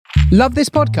Love this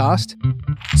podcast?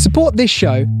 Support this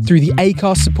show through the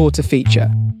Acast supporter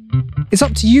feature. It's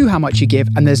up to you how much you give,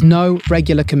 and there's no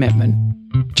regular commitment.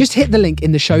 Just hit the link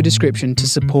in the show description to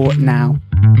support now.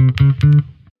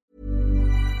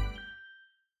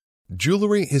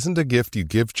 Jewelry isn't a gift you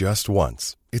give just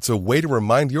once. It's a way to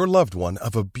remind your loved one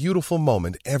of a beautiful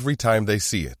moment every time they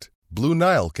see it. Blue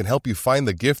Nile can help you find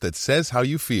the gift that says how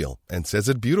you feel and says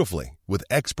it beautifully, with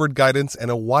expert guidance and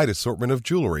a wide assortment of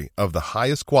jewelry of the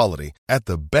highest quality at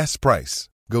the best price.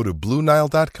 Go to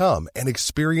BlueNile.com and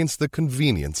experience the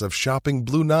convenience of shopping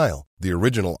Blue Nile, the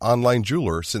original online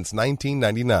jeweler since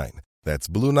 1999. That's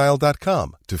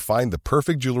BlueNile.com to find the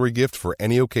perfect jewelry gift for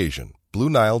any occasion.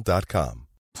 BlueNile.com.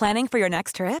 Planning for your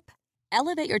next trip?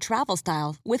 Elevate your travel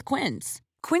style with Quince.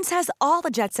 Quince has all the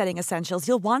jet-setting essentials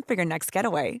you'll want for your next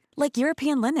getaway, like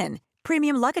European linen,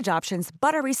 premium luggage options,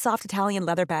 buttery soft Italian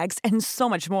leather bags, and so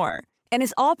much more. And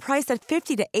is all priced at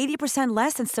 50 to 80%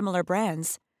 less than similar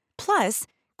brands. Plus,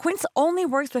 Quince only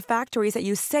works with factories that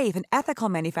use safe and ethical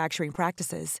manufacturing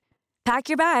practices. Pack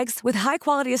your bags with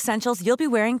high-quality essentials you'll be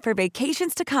wearing for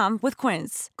vacations to come with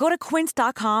Quince. Go to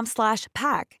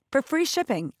quince.com/pack for free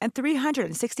shipping and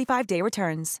 365-day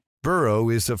returns. Burrow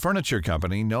is a furniture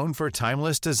company known for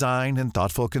timeless design and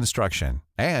thoughtful construction,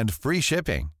 and free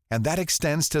shipping, and that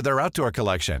extends to their outdoor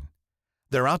collection.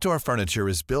 Their outdoor furniture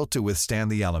is built to withstand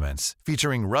the elements,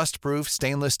 featuring rust-proof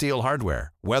stainless steel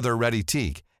hardware, weather-ready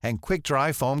teak, and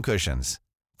quick-dry foam cushions.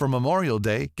 For Memorial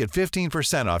Day, get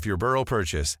 15% off your Burrow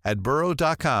purchase at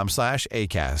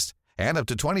burrow.com/ACAST, and up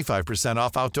to 25%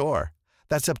 off outdoor.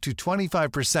 That's up to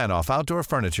 25% off outdoor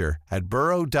furniture at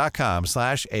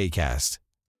burrow.com/ACAST.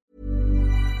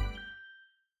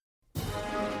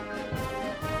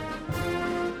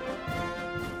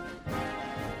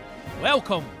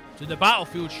 Welcome to the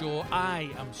Battlefield Show.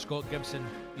 I am Scott Gibson,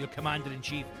 your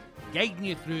Commander-in-Chief, guiding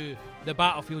you through the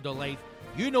battlefield of life.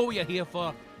 You know what you're here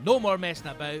for. No more messing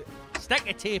about. Stick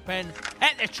the tape in,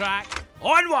 hit the track,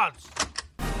 onwards!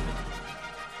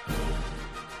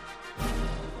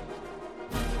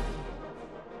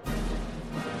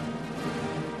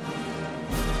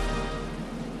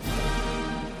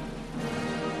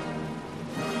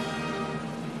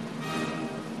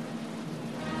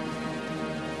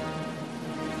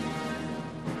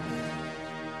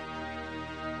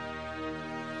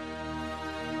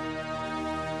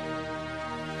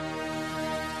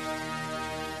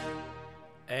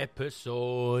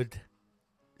 Episode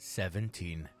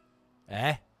 17.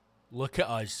 Look at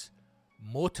us,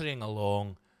 motoring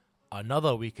along.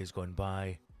 Another week has gone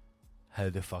by. How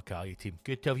the fuck are you, team?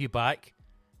 Good to have you back.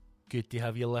 Good to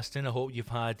have you listening. I hope you've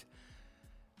had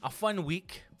a fun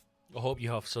week. I hope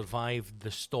you have survived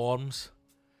the storms.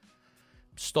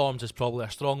 Storms is probably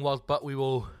a strong word, but we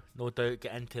will no doubt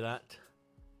get into that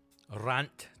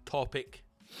rant topic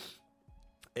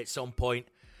at some point.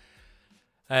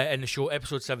 In the show,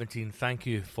 episode 17, thank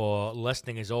you for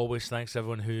listening as always. Thanks to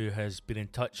everyone who has been in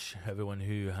touch, everyone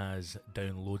who has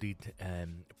downloaded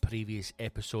previous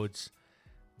episodes.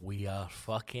 We are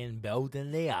fucking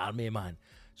building the army, man.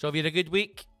 So have you had a good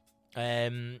week?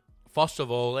 First of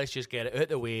all, let's just get it out of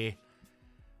the way.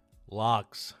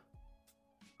 Largs.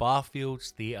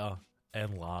 Barfield's Theatre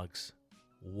in Largs.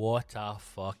 What a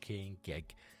fucking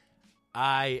gig.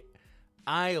 I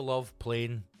love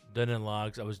playing down in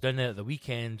Largs. I was down there at the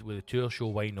weekend with the tour show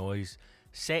White Noise.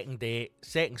 Second day,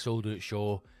 second sold out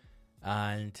show.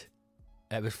 And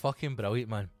it was fucking brilliant,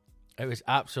 man. It was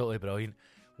absolutely brilliant.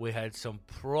 We had some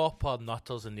proper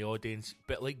nutters in the audience,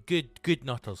 but like good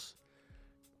nutters.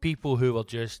 People who were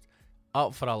just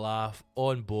up for a laugh,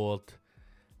 on board.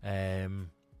 I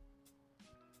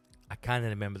can't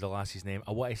remember the lassie's name.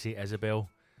 I want to say Isabel,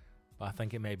 but I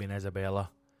think it might have been Isabella.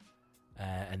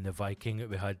 And the Viking that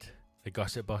we had, the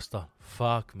Gusset Buster.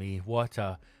 Fuck me, what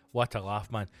a laugh,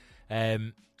 man.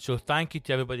 So thank you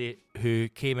to everybody who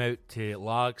came out to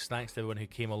Largs. Thanks to everyone who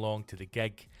came along to the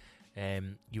gig.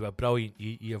 You were brilliant.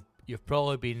 You've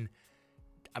probably been,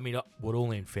 I mean, we're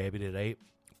only in February, right?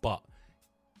 But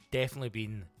definitely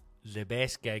been the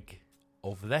best gig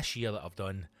of this year that I've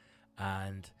done,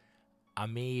 and I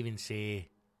may even say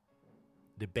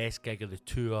the best gig of the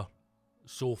tour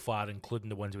so far, including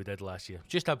the ones we did last year.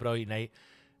 Just a brilliant night.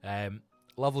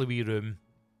 Lovely wee room.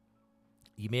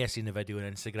 You may have seen the video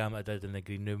on Instagram I did in the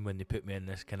green room when they put me in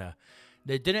this kind of...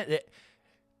 They're doing it...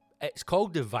 It's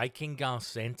called the Vikingar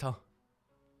Centre,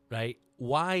 right?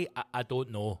 Why? I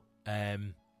don't know.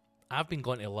 I've been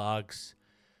going to Largs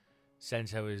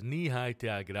since I was knee-high to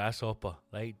a grasshopper,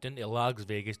 right? Down to Largs,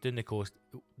 Vegas, down the coast.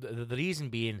 The reason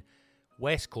being,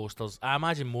 West Coasters, I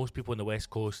imagine most people on the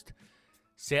West Coast,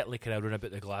 certainly kind of around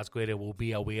about the Glasgow area, will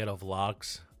be aware of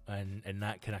Largs. and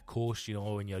that kind of coast, you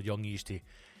know, when you're young, you used to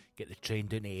get the train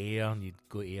down to Ayr and you'd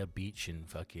go to Ayr Beach and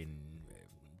fucking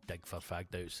dig for fag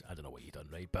outs. I don't know what you done,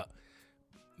 right? But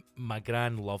my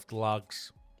gran loved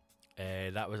Largs.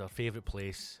 That was her favourite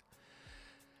place,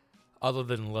 other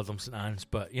than Lytham St Anne's.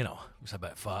 But you know, it was a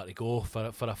bit far to go for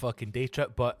a fucking day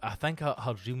trip. But I think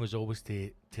her dream was always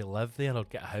to live there or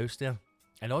get a house there.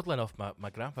 And oddly enough, my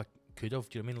grandpa could have.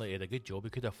 Do you know what I mean? Like, he had a good job, he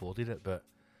could have afforded it, but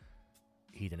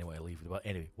he didn't want to leave. But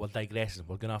anyway, we're digressing.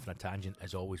 We're going off on a tangent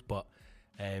as always. But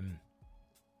I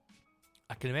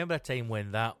can remember a time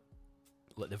when that,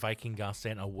 like, the Viking Gar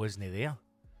Centre wasn't there.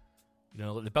 You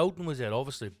know, like, the building was there.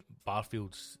 Obviously,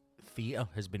 Barfield's Theatre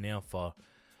has been there for,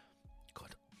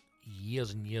 God,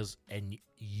 years and years and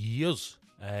years.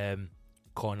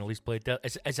 Connolly's played there.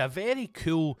 It's a very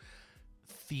cool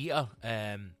theatre.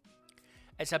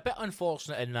 It's a bit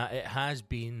unfortunate in that it has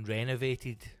been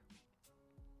renovated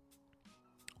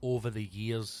over the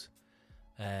years.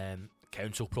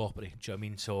 Council property, do you know what I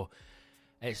mean? So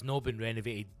it's not been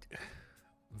renovated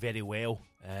very well.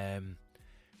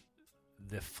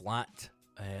 The flat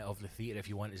of the theatre, if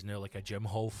you want, is now like a gym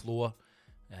hall floor,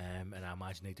 and I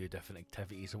imagine they do different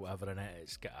activities or whatever in it.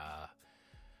 It's got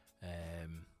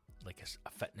like a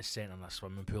fitness centre and a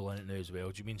swimming pool in it now as well.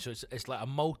 Do you mean? So it's like a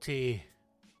multi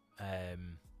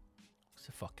what's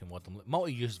the fucking word?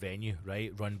 Multi-use venue,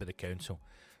 right? Run by the council,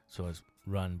 so it's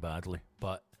run badly,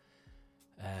 but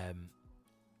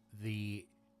the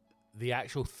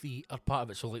actual theatre part of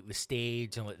it, so like the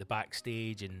stage and like the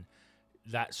backstage, and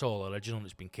that's all original and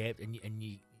it's been kept, and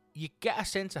you get a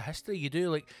sense of history. You do.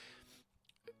 Like,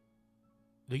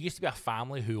 there used to be a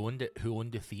family who owned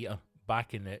the theatre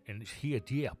back in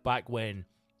back when,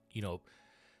 you know,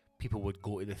 people would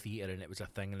go to the theatre and it was a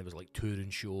thing, and it was like touring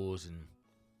shows, and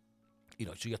you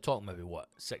know, so you're talking maybe what,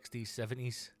 60s,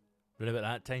 70s, right about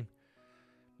that time,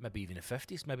 maybe even the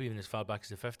 50s, maybe even as far back as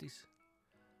the 50s.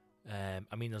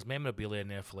 I mean, there's memorabilia in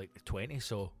there for like the 20s,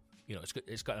 so you know,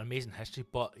 it's got an amazing history.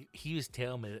 But he was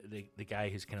telling me that the guy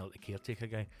who's kind of like the caretaker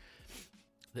guy,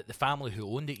 that the family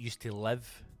who owned it used to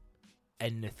live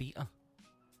in the theatre,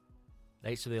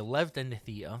 right? So they lived in the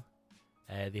theatre.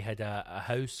 They had a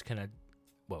house, kind of,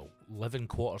 well, living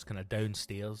quarters kind of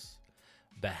downstairs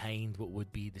behind what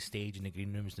would be the stage and the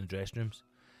green rooms and the dressing rooms,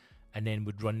 and then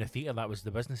would run the theatre. That was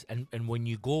the business. And when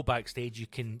you go backstage, you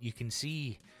can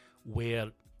see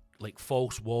where like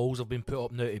false walls have been put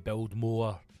up now to build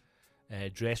more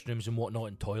dressing rooms and whatnot,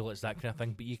 and toilets, that kind of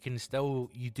thing. But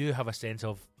you do have a sense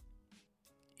of,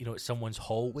 you know, it's someone's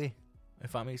hallway,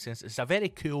 if that makes sense. It's a very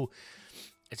cool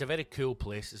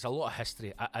place. It's a lot of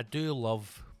history. I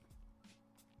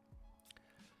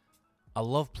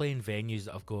love playing venues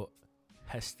that have got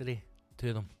history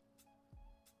to them.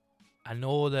 I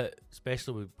know that,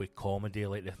 especially with comedy,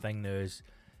 like the thing now is,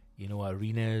 you know,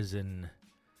 arenas and,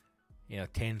 you know,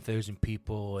 10,000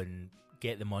 people and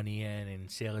get the money in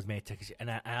and sell as many tickets. And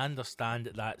I understand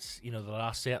that that's, you know, there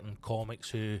are certain comics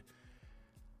who,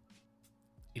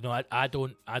 you know, I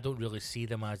don't really see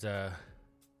them as a,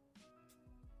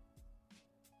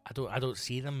 I don't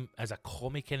see them as a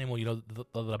comic anymore. You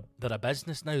know, they're a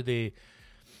business now.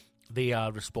 They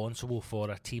are responsible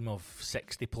for a team of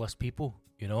 60 plus people,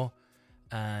 you know,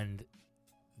 and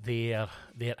their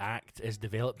act is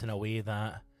developed in a way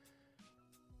that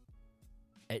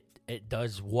it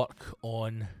does work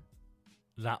on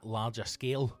that larger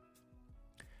scale,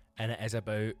 and it is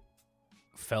about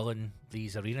filling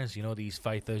these arenas, you know, these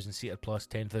 5,000 seater plus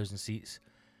 10,000 seats.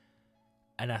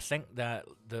 And I think that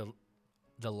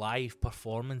the live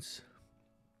performance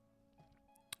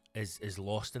is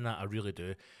lost in that. I really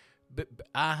do. But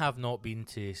I have not been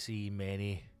to see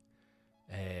many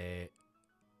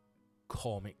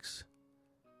comics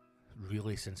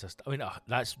really since I mean,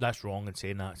 that's wrong in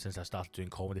saying that, since I started doing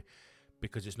comedy,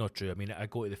 because it's not true. I mean, I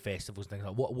go to the festivals and things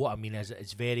like that. What I mean is,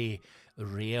 it's very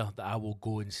rare that I will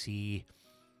go and see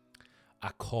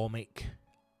a comic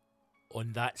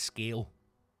on that scale.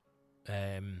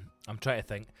 I'm trying to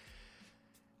think.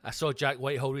 I saw Jack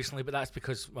Whitehall recently, but that's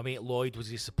because my mate Lloyd was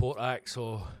his support act,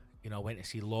 so, you know, I went to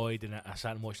see Lloyd, and I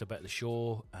sat and watched a bit of the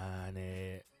show, and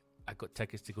I got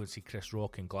tickets to go and see Chris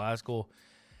Rock in Glasgow,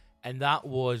 and that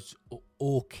was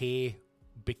okay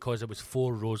because I was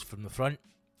 4 rows from the front,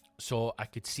 so I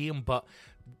could see him. But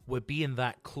with being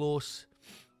that close,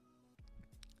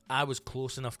 I was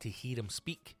close enough to hear him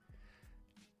speak,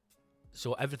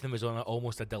 so everything was on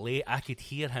almost a delay. I could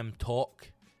hear him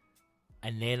talk,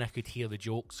 and then I could hear the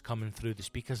jokes coming through the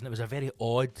speakers, and it was a very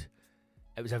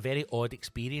odd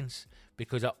experience,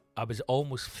 because I was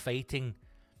almost fighting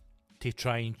to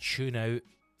try and tune out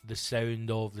the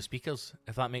sound of the speakers,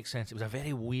 if that makes sense. It was a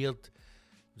very weird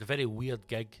It's a very weird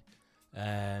gig, but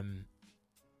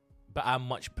I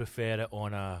much prefer it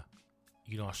on a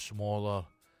smaller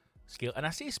scale. And I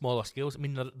say smaller scales. I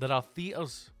mean, there are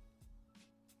theatres,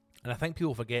 and I think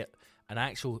people forget an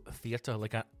actual theatre,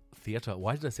 like a theatre.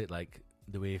 Why did I say it like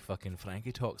the way fucking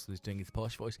Frankie talks? He's doing his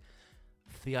posh voice.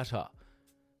 Theatre.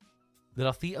 There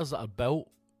are theatres that are built,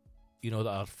 that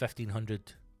are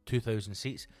 1,500, 2,000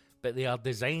 seats, but they are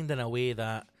designed in a way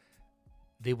that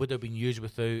they would have been used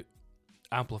without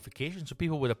amplification, so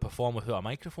people would have performed without a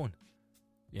microphone.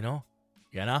 So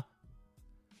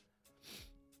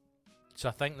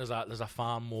I think there's a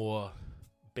far more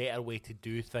better way to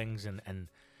do things, and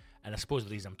I suppose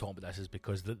the reason I'm talking about this is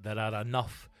because there are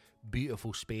enough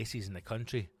beautiful spaces in the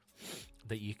country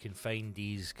that you can find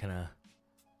these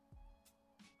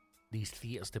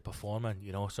theatres to perform in,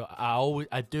 So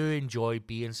I do enjoy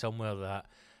being somewhere that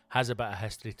has a bit of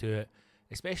history to it,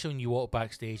 especially when you walk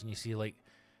backstage and you see like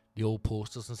the old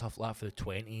posters and stuff like that for the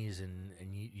 20s, and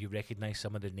you recognise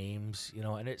some of the names,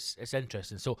 and it's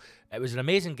interesting. So it was an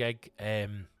amazing gig. I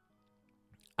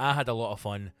had a lot of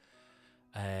fun.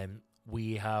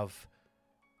 We have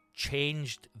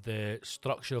changed the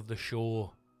structure of the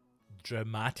show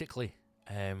dramatically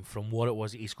from what it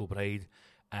was at East Kilbride,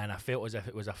 and I felt as if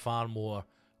it was a far more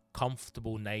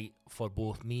comfortable night for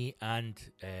both me and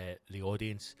the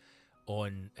audience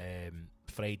on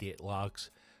Friday at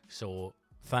Largs. So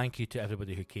thank you to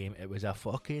everybody who came. It was a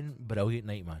fucking brilliant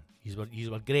night, man.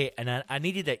 You were great, and I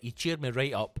needed it. You cheered me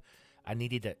right up. I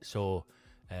needed it. So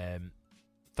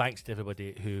thanks to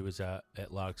everybody who was at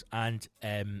Largs, and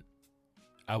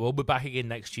I will be back again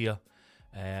next year.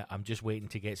 I'm just waiting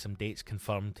to get some dates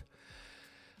confirmed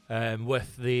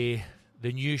with the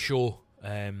new show,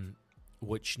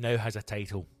 which now has a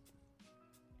title,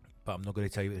 but I'm not going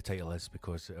to tell you what the title is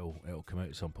because it'll come out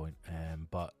at some point.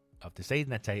 But I've decided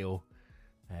on a title.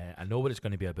 I know what it's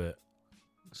going to be about,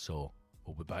 so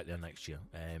we'll be back there next year.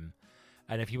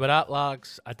 And if you were at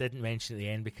Largs, I didn't mention at the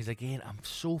end because, again, I'm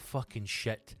so fucking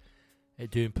shit at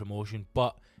doing promotion.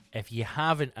 But if you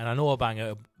haven't, and I know I bang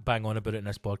on about it in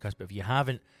this podcast, but if you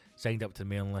haven't signed up to the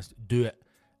mailing list, do it.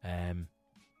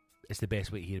 It's the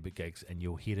best way to hear about gigs, and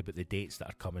you'll hear about the dates that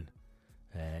are coming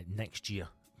next year.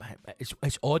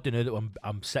 It's odd to know that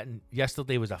I'm sitting.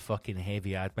 Yesterday was a fucking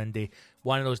heavy admin day.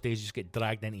 One of those days you just get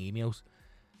dragged into emails,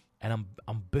 and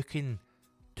I'm booking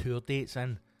tour dates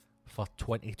in for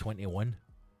 2021,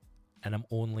 and I'm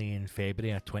only in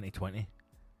February of 2020,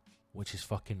 which is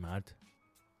fucking mad.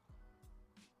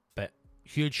 But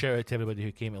huge shout out to everybody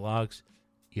who came to Largs.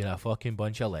 You're a fucking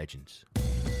bunch of legends.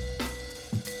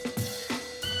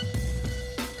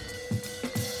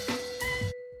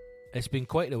 It's been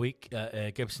quite a week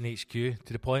at Gibson HQ,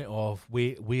 to the point of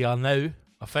we are now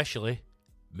officially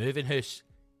moving house.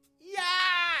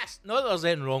 Yes! Not that there's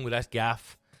anything wrong with this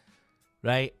gaff,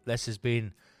 right? This has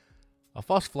been our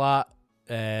first flat.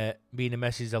 Me and the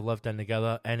missus have lived in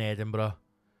together in Edinburgh,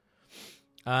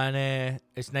 and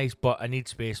it's nice, but I need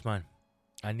space, man.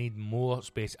 I need more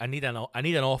space. I need an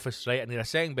office, right? I need a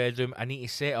second bedroom. I need to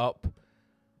set up.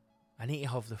 I need to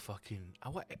have the fucking.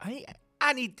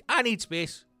 I need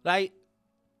space. Right,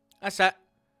 that's it.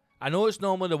 I know it's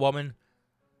normally the woman,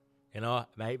 it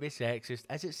might be sexist.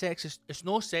 Is it sexist? It's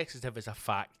no sexist if it's a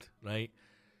fact, right?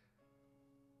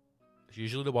 It's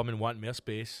usually the woman wanting more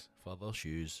space for their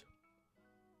shoes.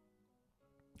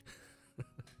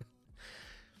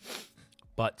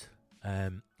 But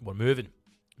we're moving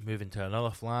to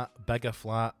another flat, bigger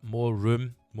flat, more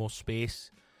room, more space,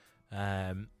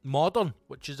 modern,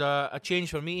 which is a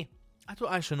change for me. I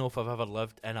don't actually know if I've ever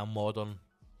lived in a modern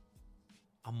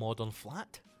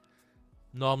flat.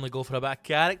 Normally go for a bit of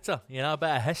character, a bit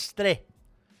of history.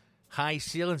 High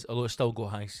ceilings, although it's still got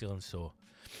high ceilings, so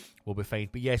we'll be fine.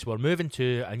 But yes, we're moving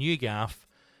to a new gaff,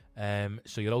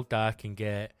 so your old dad can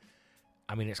get,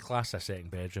 it's classed as a second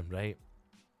bedroom, right?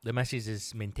 The missus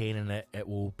is maintaining it. It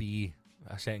will be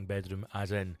a second bedroom,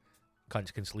 as in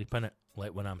cunts can sleep in it,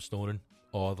 like when I'm snoring,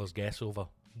 or there's guests over.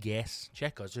 Guests,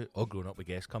 check us out, all grown up with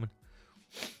guests coming.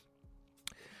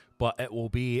 But it will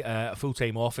be a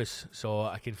full-time office, so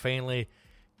I can finally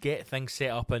get things set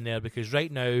up in there, because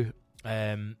right now,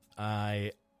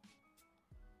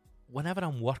 whenever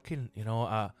I'm working,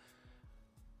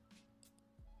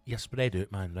 you're spread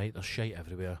out, man, right? There's shite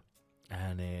everywhere,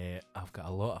 and I've got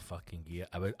a lot of fucking gear.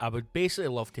 I would basically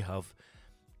love to have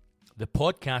the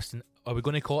podcasting. Are we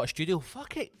going to call it a studio?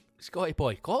 Fuck it, Scotty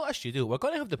boy, call it a studio. We're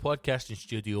going to have the podcasting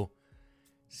studio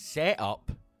set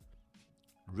up,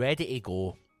 ready to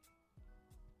go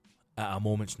at a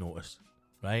moment's notice,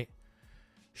 right?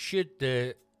 Should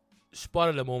the spur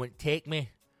of the moment take me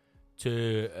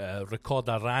to record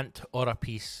a rant or a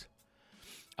piece,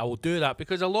 I will do that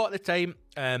because a lot of the time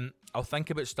I'll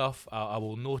think about stuff. I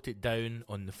will note it down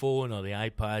on the phone or the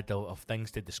iPad of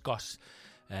things to discuss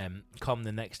come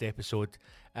the next episode.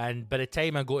 And by the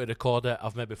time I go to record it,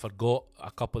 I've maybe forgot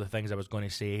a couple of the things I was going to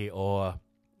say, or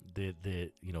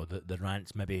the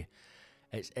rants. Maybe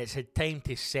it's a time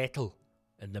to settle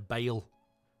in the bile,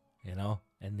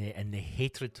 in the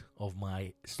hatred of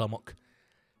my stomach,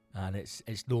 and it's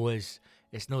not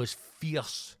as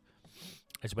fierce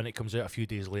as when it comes out a few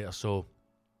days later. So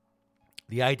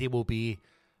the idea will be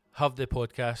have the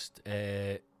podcast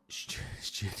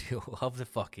studio, have the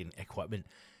fucking equipment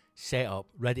set up,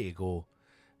 ready to go,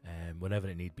 whenever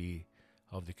it need be.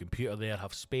 Have the computer there,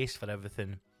 have space for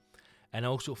everything, and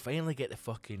also finally get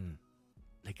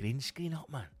the green screen up,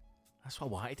 man. That's what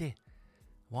I want to do. I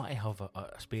want to have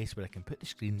a space where I can put the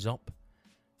screens up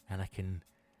and I can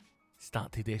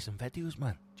start to do some videos,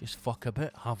 man. Just fuck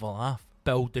about, have a laugh,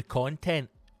 build the content,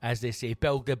 as they say,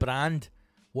 build the brand,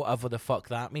 whatever the fuck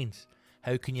that means.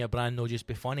 How can your brand not just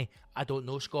be funny? I don't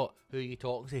know, Scott. Who are you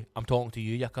talking to? I'm talking to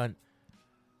you, you cunt.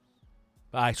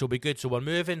 Aye, so it'll be good. So we're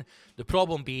moving. The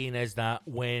problem being is that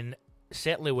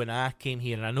certainly when I came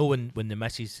here, and I know when the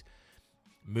missus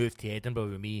moved to Edinburgh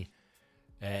with me,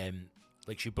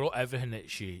 she brought everything that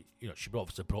she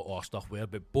obviously brought all her stuff with her,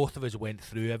 but both of us went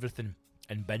through everything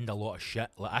and binned a lot of shit.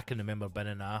 Like, I can remember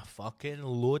binning a fucking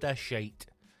load of shite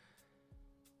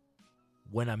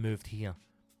when I moved here.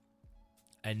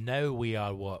 And now we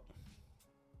are,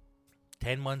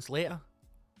 10 months later?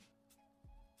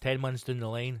 10 months down the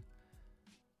line.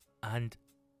 And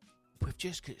we've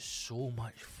just got so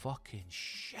much fucking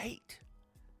shite.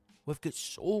 We've got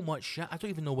so much shit. I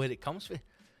don't even know where it comes from.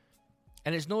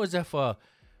 And it's not as if I'm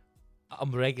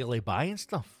regularly buying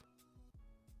stuff.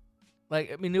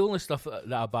 Like, I mean, the only stuff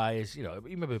that I buy is, you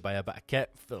maybe buy a bit of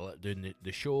kit for like, doing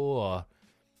the show, or,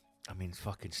 I mean,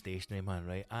 fucking stationery, man,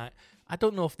 right? I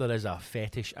don't know if there is a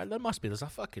fetish. There must be. There's a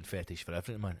fucking fetish for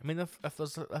everything, man. I mean, if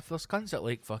there's cunts that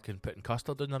like fucking putting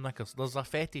custard in their knickers, there's a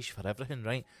fetish for everything,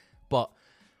 right? But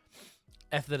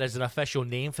if there is an official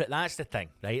name for it, that's the thing,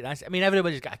 right?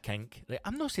 Everybody's got a kink, right?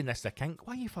 I'm not saying this is a kink.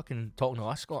 Why are you fucking talking to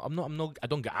us, Scott? I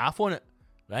don't get half on it,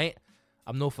 right?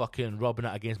 I'm no fucking rubbing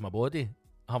it against my body,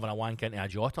 having a wank into a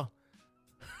jotter.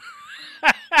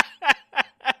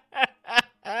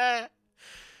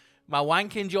 My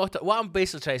wanking jotter. What I'm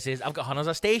basically trying to say is I've got hundreds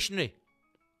of stationery.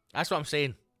 That's what I'm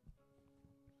saying.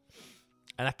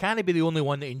 And I can't be the only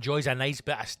one that enjoys a nice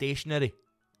bit of stationery.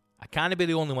 I can't be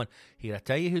the only one. Here, I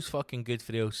tell you who's fucking good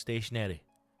for the stationery.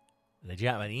 The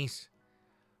Japanese.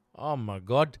 Oh my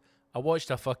god. I watched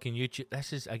a fucking YouTube.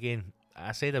 This is, again,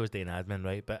 I said I was doing admin,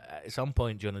 right? But at some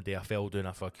point during the day, I fell down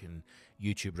a fucking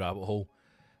YouTube rabbit hole.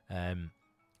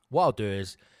 What I'll do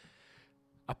is,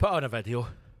 I put on a video.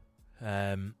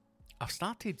 I've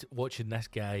started watching this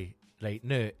guy right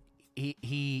now.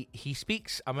 He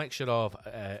speaks a mixture of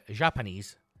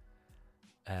Japanese,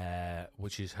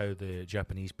 which is how the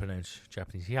Japanese pronounce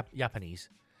Japanese,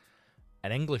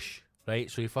 and English, right?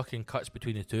 So he fucking cuts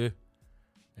between the two.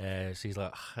 So he's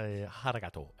like,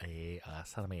 Harigato,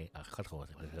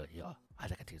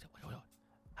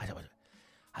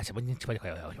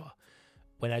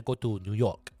 when I go to New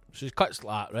York. So he cuts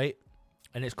like that, right?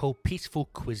 And it's called Peaceful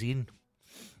Cuisine.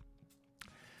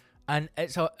 And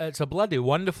it's a bloody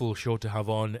wonderful show to have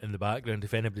on in the background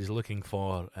if anybody's looking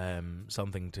for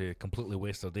something to completely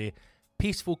waste their day.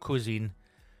 Peaceful Cuisine.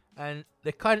 And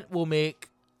the cunt will make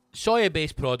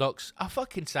soya-based products. I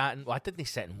fucking I didn't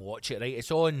sit and watch it, right?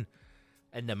 It's on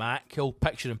in the Mac, he'll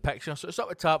picture-in-picture. So it's up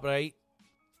the top, right?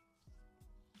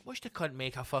 Watch the cunt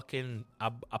make a fucking,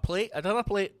 a plate, a dinner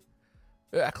plate,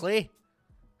 out of clay.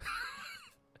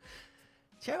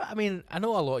 I mean, I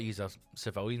know a lot of you are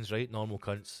civilians, right? Normal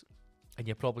cunts. And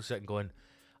you're probably sitting going,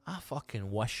 I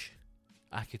fucking wish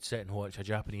I could sit and watch a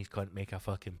Japanese cunt make a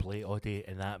fucking plate all day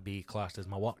and that be classed as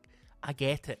my work. I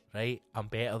get it, right? I'm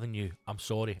better than you. I'm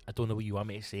sorry. I don't know what you want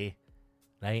me to say,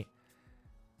 right?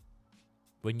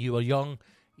 When you were young,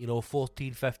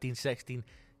 14, 15, 16,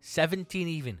 17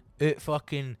 even, out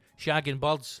fucking shagging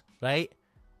birds, right?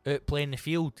 Out playing the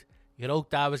field. Your old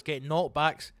dad was getting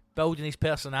knockbacks, building his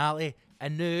personality,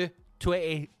 and now,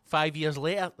 25 years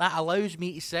later, that allows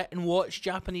me to sit and watch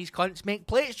Japanese cunts make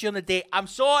plates during the day. I'm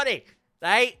sorry,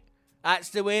 right? That's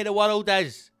the way the world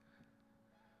is.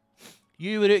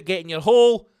 You were out getting your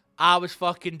hole, I was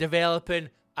fucking developing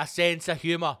a sense of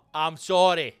humour. I'm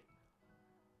sorry.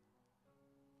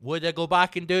 Would I go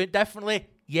back and do it differently?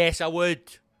 Yes, I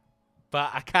would. But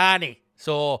I can't.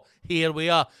 So, here we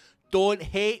are. Don't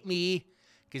hate me,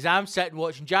 because I'm sitting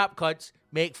watching Jap cunts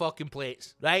make fucking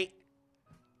plates, right?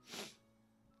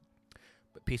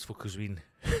 But Peaceful Cuisine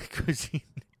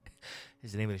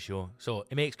is the name of the show. So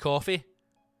he makes coffee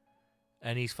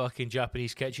in his fucking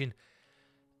Japanese kitchen.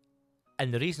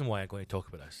 And the reason why I'm going to talk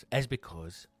about this is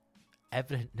because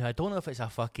now I don't know if it's a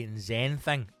fucking Zen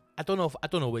thing. I don't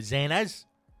know what Zen is.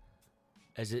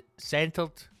 Is it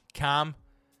centered, calm?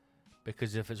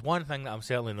 Because if it's one thing that I'm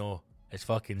certainly know, it's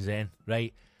fucking Zen,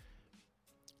 right?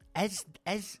 Is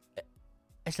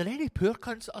there any poor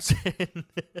cunts that are Zen?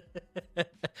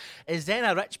 Is Zen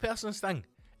a rich person's thing?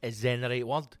 Is Zen the right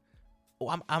word? Oh,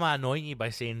 am I annoying you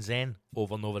by saying Zen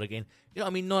over and over again? You know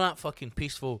what I mean? Not that fucking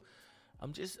peaceful.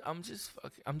 I'm just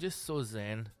so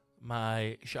Zen.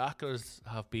 My chakras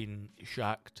have been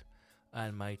shacked,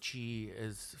 and my chi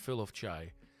is full of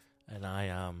chai, and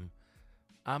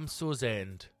I'm so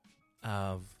Zen.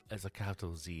 As a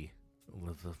capital Z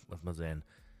with my Zen.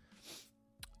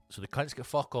 So the cunt's got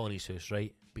fuck all in his house,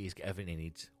 right? But he's got everything he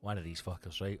needs. One of these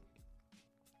fuckers, right?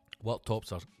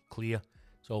 Worktops are clear.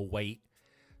 It's all white.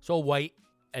 It's all white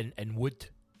and wood,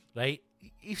 right?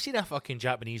 You've seen a fucking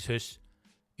Japanese house.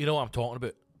 You know what I'm talking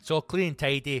about. It's all clean and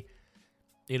tidy.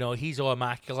 You know, he's all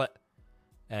immaculate.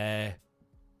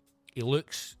 He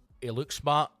looks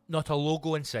smart. Not a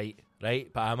logo in sight,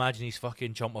 right? But I imagine his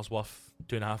fucking jumper's worth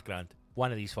 $2,500.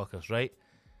 One of these fuckers, right?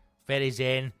 Very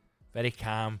zen, very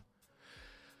calm.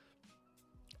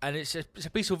 And it's a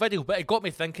peaceful video, but it got me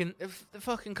thinking, if the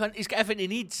fucking cunt, he's got everything he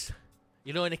needs.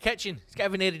 You know, in the kitchen, he's got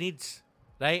everything he needs,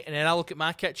 right? And then I look at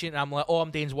my kitchen and I'm like, all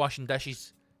I'm doing's washing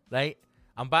dishes, right?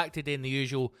 I'm back to doing the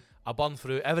usual. I burn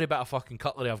through every bit of fucking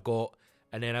cutlery I've got,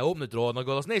 and then I open the drawer and I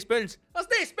go, there's no spoons! There's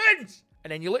no spoons!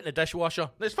 And then you look in the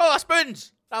dishwasher, there's full of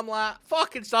spoons! I'm like,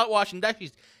 fucking start washing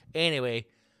dishes. Anyway,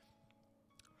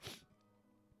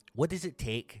 what does it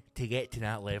take to get to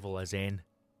that level of Zen?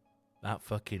 That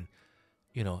fucking,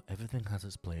 you know, everything has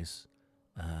its place.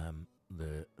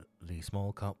 The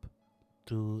small cup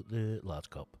to the large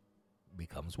cup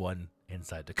becomes one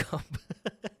inside the cup.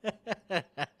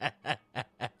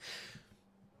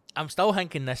 I'm still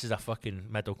thinking this is a fucking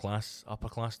middle class, upper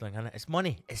class thing, isn't it? It's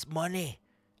money. It's money.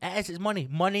 It is. It's money.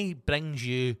 Money brings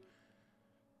you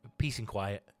peace and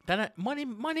quiet. Doesn't it? Money.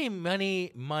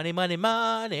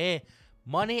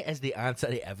 Money is the answer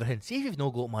to everything. See if you've no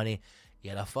got money,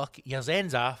 your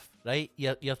Zen's off, right?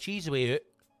 Your chi's way out,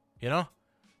 you know?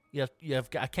 You've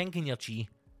got a kink in your chi.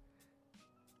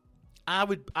 I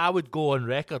would go on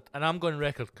record, and I'm going on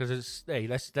record because it's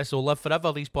this will live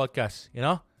forever, these podcasts, you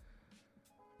know?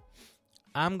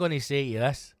 I'm going to say to you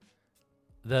this.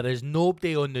 There is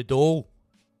nobody on the dole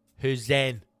who's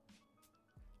Zen.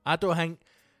 I don't think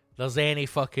there's any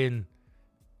fucking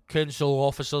council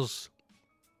officers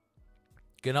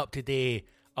going up to do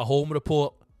a home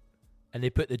report and they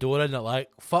put the door in, they're like,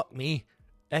 fuck me,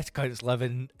 this cunt's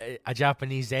living a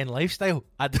Japanese Zen lifestyle.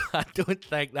 I don't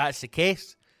think that's the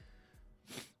case.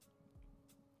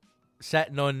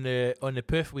 Sitting on the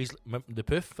poof, the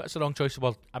poof, that's the wrong choice of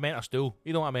word. I meant a stool,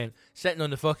 you know what I meant. Sitting on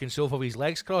the fucking sofa with his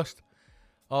legs crossed.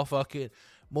 Oh, fucking,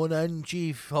 morning,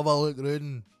 chief, have a look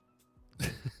round.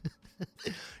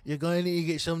 You're going to need to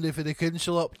get somebody for the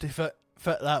council up to fit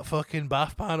that fucking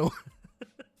bath panel.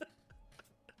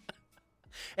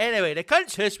 Anyway, the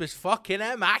cunt's house was fucking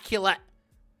immaculate.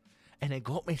 And it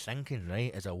got me thinking,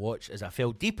 right, as I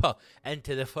fell deeper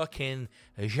into the fucking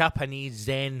Japanese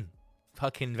Zen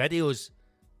fucking videos.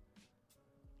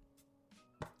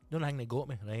 The thing that got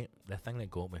me, right? The thing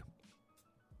that got me.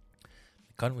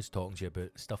 The cunt was talking to you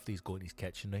about stuff that he's got in his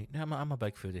kitchen, right? Now, I'm a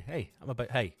big foodie. Hey,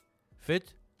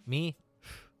 food, me,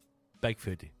 big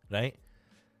foodie, right?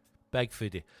 Big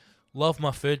foodie. Love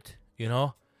my food, you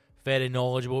know. Very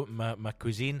knowledgeable about my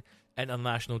cuisine,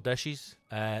 international dishes,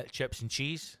 chips and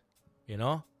cheese, you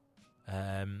know,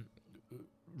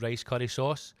 rice curry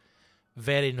sauce.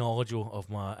 Very knowledgeable of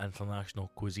my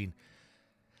international cuisine.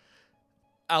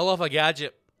 I love a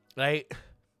gadget, right?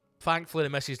 Thankfully, the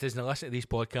missus doesn't listen to these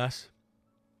podcasts.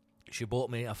 She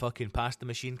bought me a fucking pasta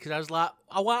machine because I was like,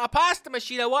 I want a pasta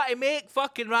machine. I want to make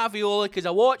fucking ravioli because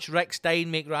I watched Rick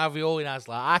Stein make ravioli and I was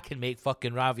like, I can make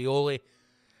fucking ravioli.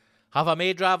 Have I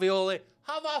made ravioli?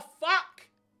 Have a fuck?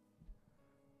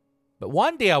 But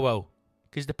one day I will,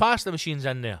 because the pasta machine's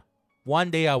in there. One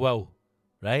day I will,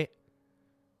 right?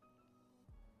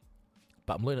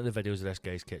 But I'm looking at the videos of this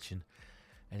guy's kitchen,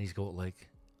 and he's got like,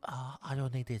 I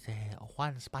don't need it,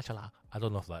 one spatula. I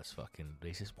don't know if that's fucking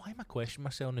racist. Why am I questioning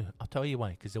myself now? I'll tell you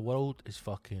why. Because the world is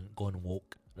fucking gone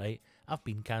woke, right? I've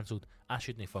been cancelled. I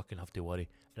shouldn't fucking have to worry.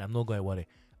 And I'm not going to worry.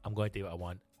 I'm going to do what I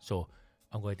want. So,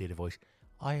 I'm going to do the voice.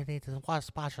 All you need is one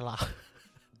spatula.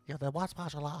 You're the one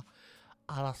spatula.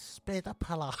 And a speed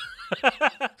peeler.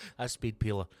 That's speed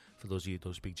peeler, for those of you who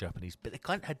don't speak Japanese. But the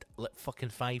cunt had like fucking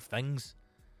 5 things.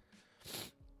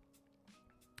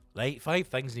 right? 5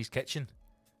 things in his kitchen.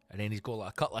 And then he's got like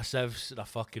a couple of sieves and a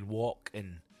fucking wok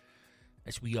and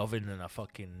this wee oven and a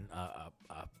fucking a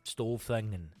stove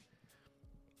thing. And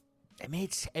it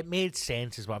made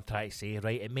sense is what I'm trying to say,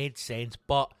 right? It made sense,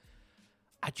 but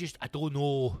I don't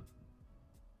know.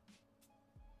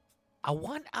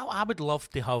 I would love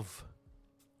to have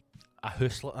a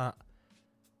house like that.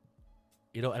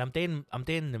 You know, and I'm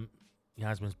doing the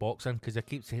Yasmin's boxing because I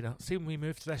keep saying, see, when we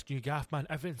move to this new gaff, man,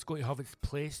 everything's got to have its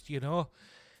place, you know?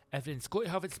 Everything's got to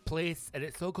have its place, and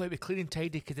it's all got to be clean and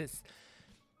tidy because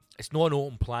it's not an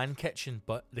open plan kitchen,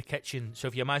 but the kitchen, so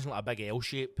if you imagine like a big L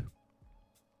shape,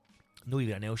 not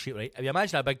even an L shape, right? If you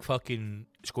imagine a big fucking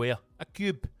square, a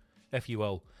cube, if you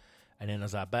will, and then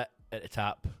there's a bit at the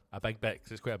top, a big bit,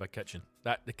 because it's quite a big kitchen.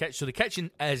 So the kitchen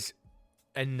is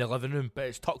in the living room, but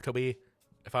it's tucked away,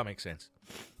 if that makes sense.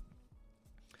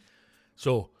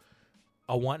 So,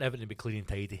 I want everything to be clean and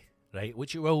tidy, right?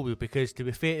 Which it will be, because to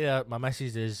be fair to her, my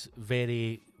missus is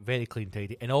very, very clean and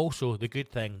tidy. And also, the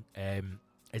good thing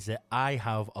is that I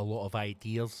have a lot of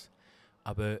ideas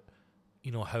about,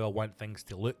 you know, how I want things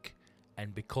to look.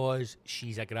 And because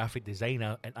she's a graphic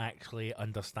designer and actually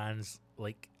understands,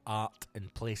 like, art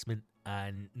and placement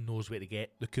and knows where to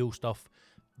get the cool stuff,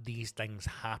 these things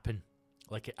happen.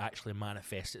 Like, it actually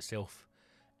manifests itself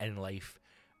in life,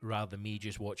 rather than me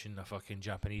just watching a fucking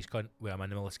Japanese cunt with a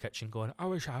minimalist kitchen going, I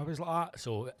wish I was like that.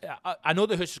 So I know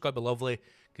the house is going to be lovely,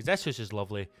 because this house is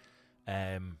lovely,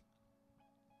 but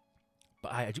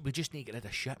we just need to get rid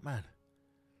of shit, man.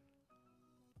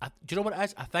 Do you know what it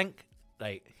is? I think,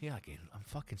 right, here again, I'm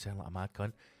fucking sounding like a mad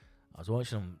cunt. I was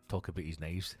watching him talk about his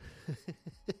knives.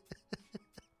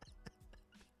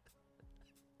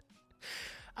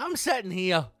 I'm sitting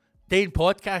here doing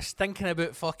podcasts thinking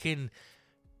about fucking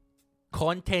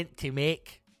content to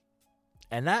make,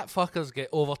 and that fucker's got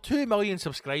over 2 million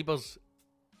subscribers,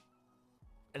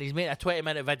 and he's made a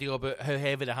 20-minute video about how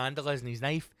heavy the handle is in his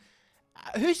knife.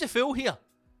 Who's the fool here?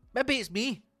 Maybe it's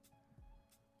me.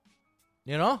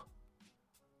 You know?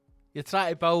 You're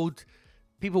trying to build...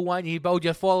 People want you to build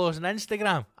your followers on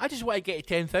Instagram. I just want to get to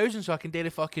 10,000 so I can do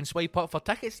the fucking swipe up for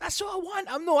tickets. That's what I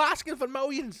want. I'm not asking for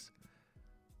millions.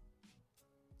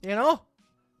 You know?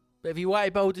 But if you want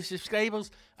to build the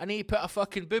subscribers, I need to put a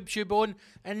fucking boob tube on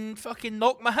and fucking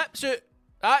knock my hips out.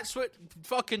 That's what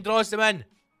fucking draws them in.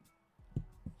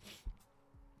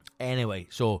 Anyway,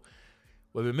 so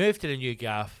when we move to the new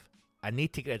gaff, I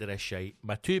need to get rid of this shite.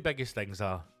 My 2 biggest things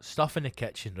are stuff in the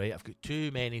kitchen, right? I've got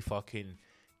too many fucking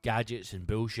gadgets and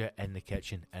bullshit in the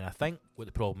kitchen. And I think what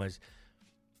the problem is,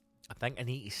 I think I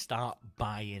need to start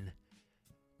buying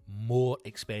more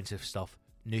expensive stuff.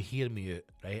 Now, hear me out,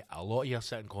 right? A lot of you are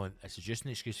sitting going, this is just an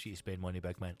excuse for you to spend money,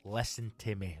 big man. Listen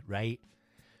to me, right?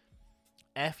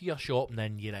 If you're shopping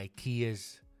in your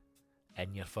IKEAs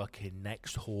in your fucking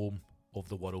next home of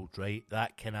the world, right?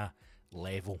 That kind of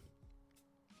level.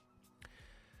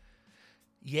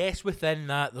 Yes, within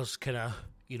that, there's kind of,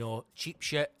 you know, cheap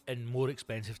shit and more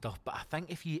expensive stuff. But I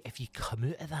think if you come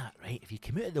out of that, right? If you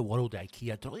come out of the world of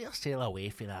IKEA, don't yourself away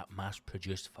from that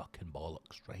mass-produced fucking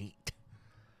bollocks, right?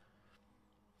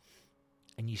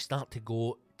 And you start to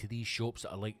go to these shops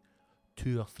that are like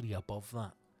 2 or 3 above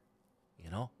that, you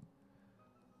know?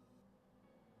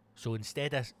 So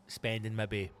instead of spending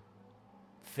maybe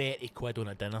 30 quid on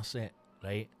a dinner set,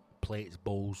 right? Plates,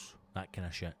 bowls, that kind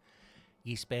of shit.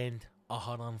 You spend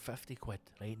 150 quid,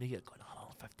 right? Now you're going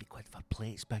 150 quid for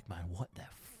plates, big man. What the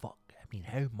fuck? I mean,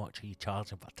 how much are you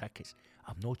charging for tickets?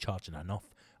 I'm not charging enough.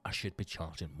 I should be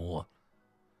charging more.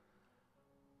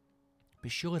 But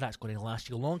surely that's going to last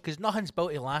you long, because nothing's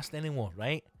built to last anymore,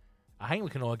 right? I think we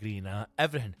can all agree on that.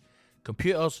 Everything.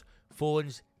 Computers,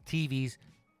 phones, TVs,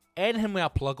 anything with a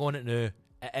plug on it now,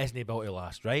 it isn't built to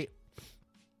last, right?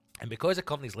 And because of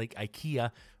companies like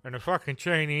IKEA and the fucking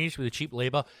Chinese with the cheap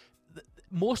labour,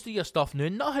 most of your stuff now,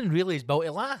 nothing really is built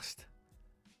to last.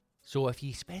 So if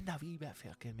you spend a wee bit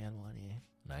fucking more money,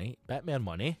 right? Bit more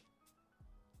money,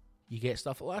 you get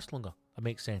stuff that lasts longer. That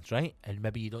makes sense, right? And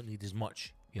maybe you don't need as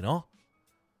much, you know?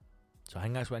 So I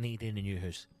think that's what I need to do in the new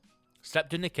house. Strip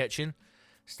down the kitchen,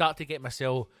 start to get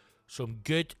myself some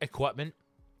good equipment,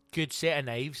 good set of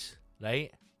knives,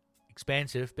 right?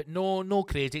 Expensive, but no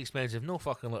crazy expensive, no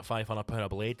fucking like £500 a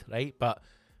blade, right? But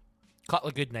a couple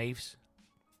of good knives,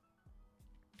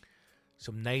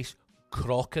 some nice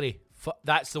crockery.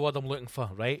 That's the word I'm looking for,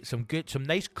 right? Some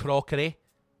nice crockery,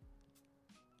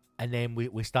 and then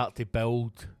we start to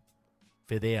build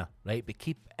for there, right? But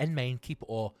keep in mind, keep it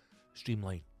all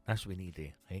streamlined. That's what we need to do,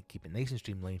 right? Keep it nice and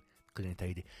streamlined, clean and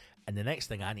tidy. And the next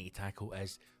thing I need to tackle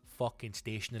is fucking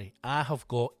stationery. I have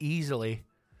got easily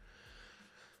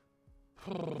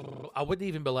I wouldn't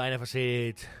even be lying if I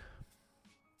said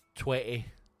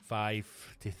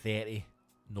 25 to 30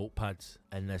 notepads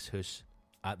in this house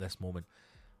at this moment.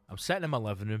 I'm sitting in my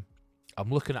living room. I'm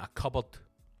looking at a cupboard.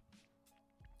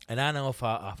 And I know if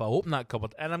I open that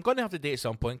cupboard, and I'm going to have to do it at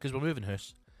some point because we're moving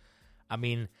house. I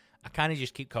mean, I can't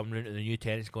just keep coming round to the new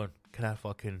tenants going, can I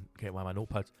fucking get one of my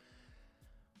notepads?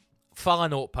 Full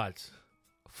of notepads.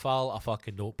 Full of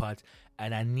fucking notepads.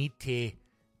 And I need to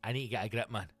get a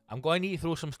grip, man. I'm going to need to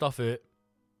throw some stuff out.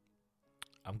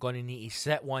 I'm going to need to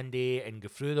sit one day and go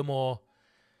through them all.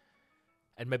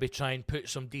 And maybe try and put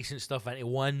some decent stuff into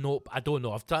one note. I don't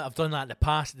know. I've done that in the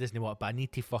past. It doesn't work, but I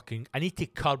need to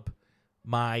curb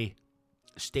my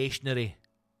stationery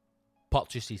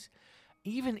purchases.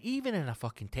 Even in a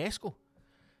fucking Tesco.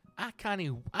 I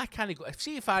can't go.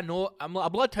 See if I know I'm like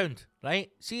a bloodhound, right?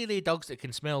 See the dogs that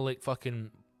can smell like fucking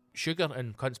sugar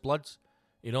and cunts' bloods,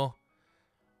 you know?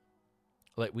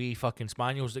 Like we fucking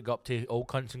spaniels that go up to old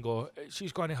cunts and go,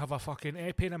 she's going to have a fucking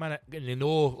epi in a minute. And they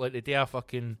know, like the day a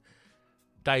fucking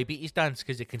diabetes dance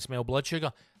because they can smell blood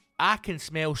sugar. I can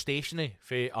smell stationery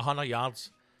for 100 yards.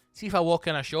 See if I walk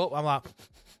in a shop, I'm like,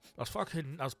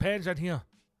 there's pens in here.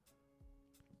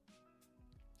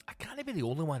 I can't be the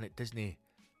only one that doesn't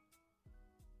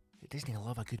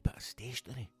love a good bit of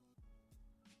stationery.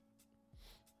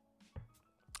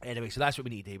 Anyway, so that's what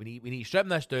we need to do. We need to strip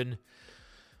this down.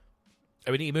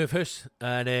 And we need to move house.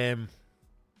 And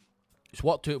it's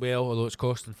worked out well, although it's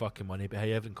costing fucking money. But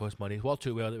hey, everything costs money. It's worked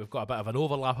out well that we've got a bit of an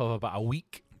overlap of about a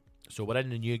week. So we're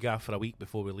in the new gaff for a week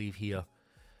before we leave here.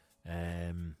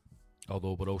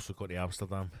 Although we're also going to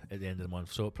Amsterdam at the end of the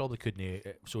month, so it probably couldn't.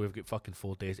 So we've got fucking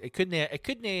 4 days. We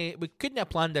couldn't have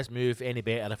planned this move any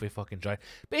better if we fucking tried.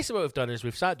 Basically, what we've done is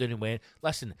we've sat down and went,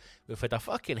 listen, we've had a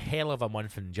fucking hell of a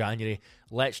month in January.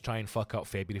 Let's try and fuck up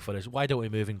February for us. Why don't we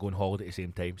move and go on holiday at the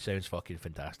same time? Sounds fucking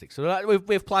fantastic. So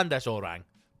we've planned this all wrong.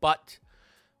 But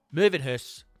moving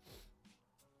house,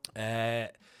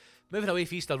 moving away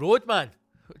from Easter Road, man,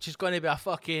 which is going to be a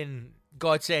fucking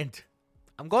godsend.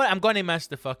 I'm going to miss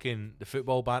the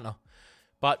football banter,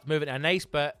 but moving to a nice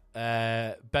bit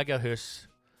bigger house.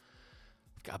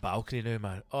 I've got a balcony now,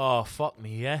 man. Oh fuck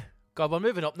me, yeah. God, we're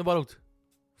moving up in the world.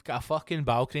 I've got a fucking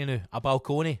balcony now, a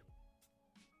balcony.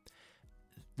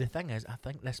 The thing is, I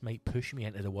think this might push me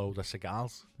into the world of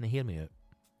cigars. Now hear me out.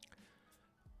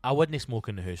 I wouldn't smoke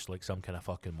in the house like some kind of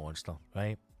fucking monster,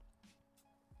 right?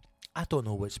 I don't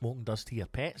know what smoking does to your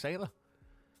pets either.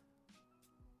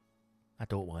 I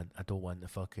don't want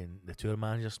the tour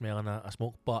manager smelling a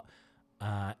smoke, but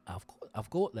I've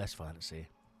got this fantasy.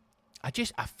 I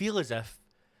feel as if,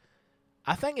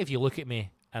 I think if you look at me,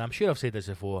 and I'm sure I've said this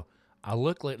before, I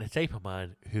look like the type of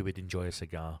man who would enjoy a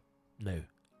cigar. Now,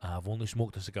 I've only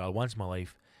smoked a cigar once in my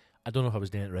life. I don't know if I was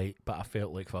doing it right, but I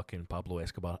felt like fucking Pablo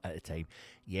Escobar at the time.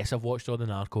 Yes, I've watched all the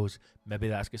Narcos. Maybe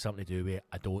that's got something to do with it.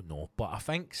 I don't know. But I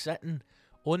think sitting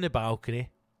on the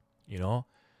balcony, you know,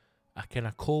 a kind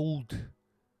of cold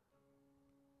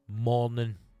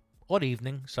morning or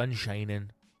evening, sun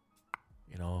shining,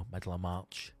 you know, middle of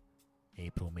March,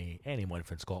 April, May, any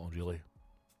month in Scotland really,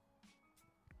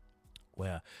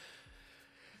 where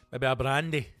maybe a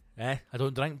brandy, I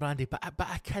don't drink brandy, but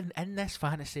I can, in this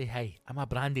fantasy, hey, I'm a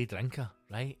brandy drinker,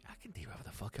 right? I can do whatever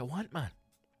the fuck I want, man.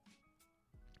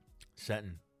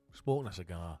 Sitting, smoking a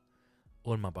cigar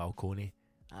on my balcony,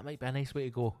 that might be a nice way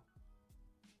to go.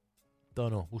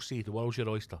 Don't know, we'll see. The world's your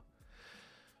oyster.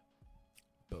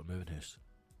 But we're moving house.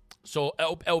 So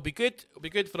it'll be good. It'll be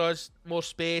good for us. More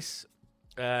space.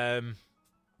 Have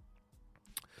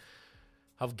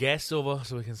guests over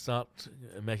so we can start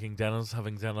making dinners,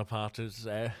 having dinner parties.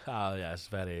 Yeah, it's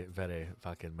very, very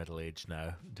fucking middle-aged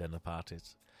now, dinner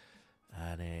parties.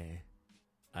 And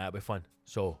it'll be fun.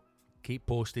 So keep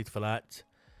posted for that.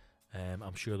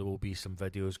 I'm sure there will be some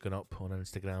videos going up on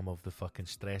Instagram of the fucking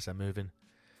stress I'm moving.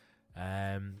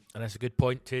 And that's a good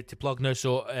point to plug now.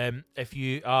 So if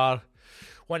you are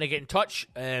want to get in touch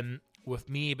with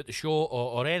me about the show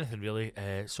or anything really,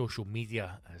 social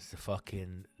media is the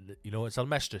fucking, you know, it's our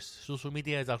mistress. Social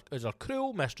media is our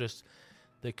cruel mistress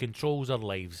that controls our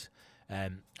lives.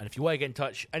 And if you want to get in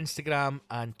touch, Instagram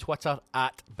and Twitter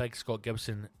at Big Scott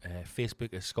Gibson.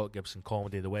 Facebook is Scott Gibson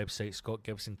Comedy. The website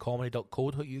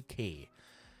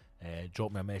scottgibsoncomedy.co.uk.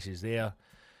 Drop me a message there.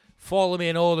 Follow me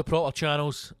on all the proper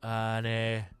channels.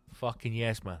 And fucking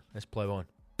yes, man. Let's plow on.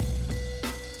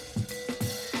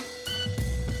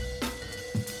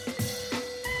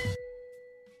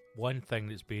 One thing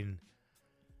that's been...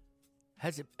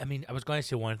 I was going to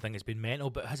say one thing that's been mental,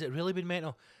 but has it really been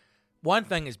mental? One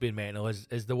thing that's been mental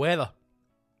is the weather.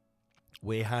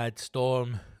 We had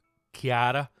Storm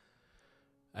Kiara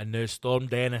and now Storm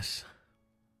Dennis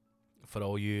for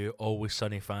all you Always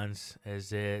Sunny fans,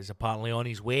 is apparently on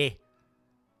his way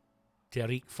to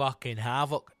wreak fucking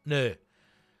havoc. Now,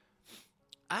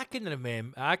 I can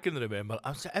remember.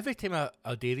 Every time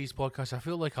I do these podcasts, I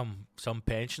feel like I'm some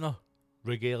pensioner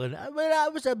regaling. When I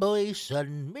was a boy,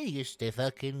 son, we used to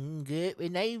fucking get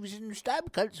with knives and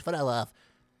stab cunts for a laugh.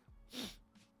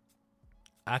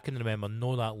 I can remember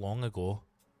not that long ago.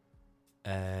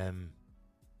 And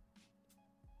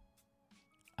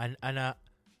I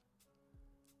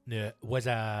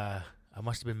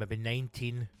must have been maybe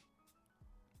 19,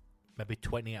 maybe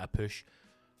 20 at a push.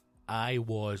 I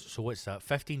was, so what's that,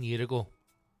 15 years ago.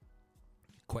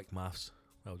 Quick maths.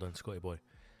 Well done, Scotty boy.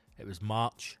 It was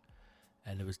March,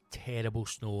 and there was terrible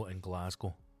snow in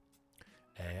Glasgow.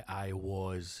 I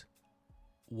was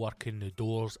working the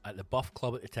doors at the Buff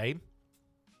Club at the time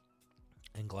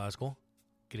in Glasgow.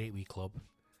 Great wee club.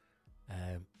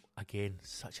 Again,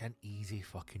 such an easy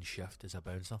fucking shift as a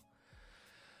bouncer.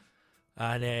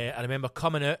 And I remember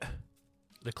coming out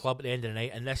the club at the end of the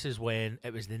night, and this is when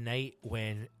it was the night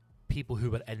when people who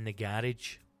were in the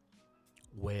garage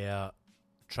were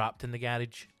trapped in the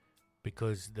garage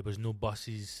because there was no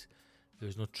buses, there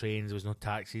was no trains, there was no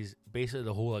taxis. Basically,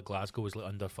 the whole of Glasgow was like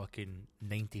under fucking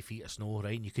 90 feet of snow,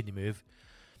 right? And you couldn't move.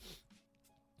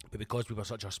 But because we were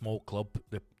such a small club,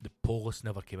 the police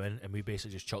never came in, and we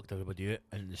basically just chucked everybody out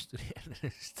in the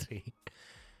street.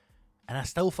 And I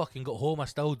still fucking got home. I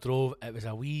still drove. It was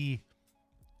a wee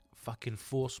fucking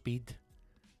 4-speed.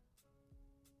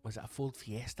 Was it a Ford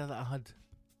Fiesta that I had?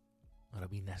 Or a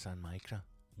wee Nissan Micra?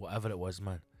 Whatever it was,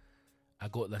 man. I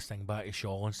got this thing back to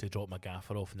Shawlands to drop my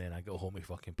gaffer off, and then I got home with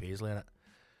fucking Paisley in it.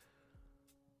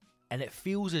 And it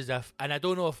feels as if, and I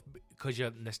don't know if because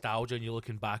you're nostalgia and you're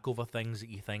looking back over things that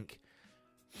you think,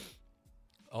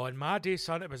 oh, in my day,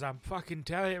 son, I'm fucking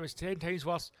telling you, it was 10 times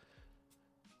worse.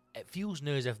 It feels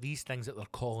now as if these things that they're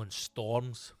calling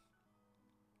storms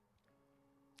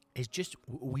is just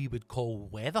what we would call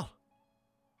weather.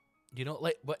 You know,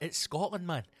 like, but it's Scotland,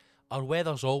 man. Our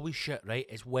weather's always shit, right?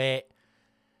 It's wet,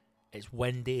 it's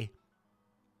windy.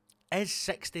 Is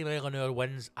 60 mile an hour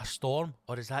winds a storm,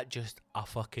 or is that just a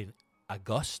fucking a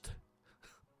gust?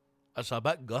 It's a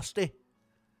bit gusty.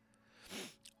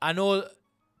 I know,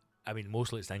 I mean,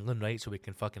 mostly it's England, right? So we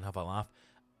can fucking have a laugh.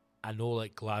 I know,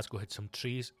 like, Glasgow had some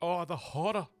trees. Oh, the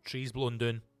horror. Trees blown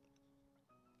down.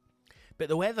 But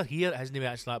the weather here isn't even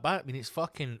actually that bad. I mean, it's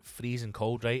fucking freezing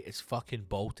cold, right? It's fucking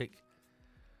Baltic.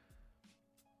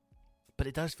 But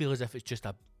it does feel as if it's just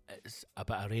a bit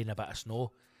of rain, a bit of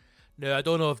snow. Now, I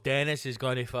don't know if Dennis is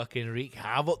going to fucking wreak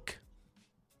havoc.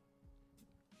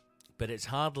 But it's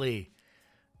hardly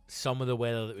some of the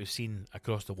weather that we've seen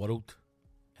across the world,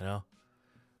 you know.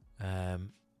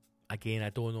 Again, I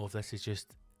don't know if this is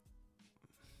just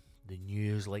the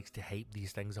news likes to hype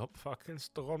these things up. Fucking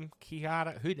Storm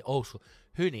Ciara.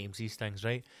 Who names these things,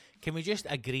 right? Can we just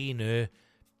agree now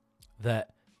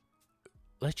that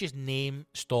let's just name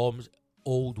Storm's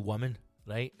old woman,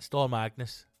 right? Storm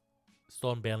Agnes,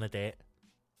 Storm Bernadette,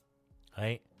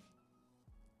 right?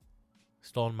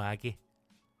 Storm Maggie.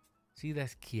 See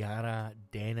this Ciara,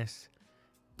 Dennis.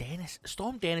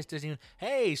 Storm Dennis doesn't even...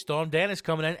 Hey, Storm Dennis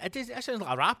coming in. That sounds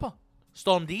like a rapper.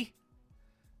 Storm D.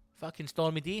 Fucking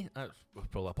Stormy D. That's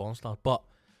probably a porn star. But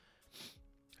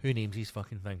who names these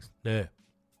fucking things? No.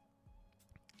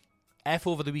 If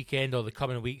over the weekend or the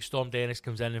coming week Storm Dennis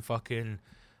comes in and fucking,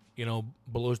 you know,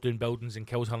 blows down buildings and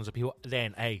kills hundreds of people,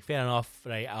 then, hey, fair enough,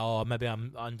 right? Oh, maybe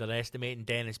I'm underestimating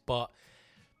Dennis, but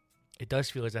it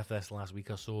does feel as if this last week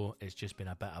or so it's just been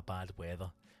a bit of bad weather.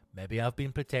 Maybe I've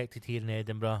been protected here in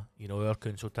Edinburgh. You know, our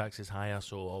council tax is higher,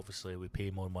 so obviously we pay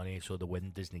more money so the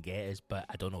wind doesn't get us, but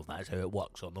I don't know if that's how it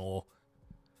works or no.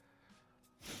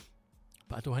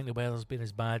 But I don't think the weather's been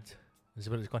as bad as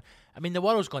what it's going. I mean, the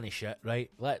world's going to shit, right?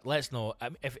 Let's know.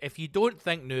 If you don't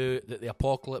think now that the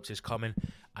apocalypse is coming,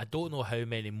 I don't know how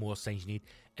many more signs you need.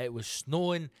 It was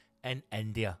snowing in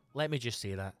India. Let me just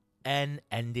say that. In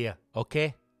India,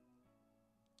 okay?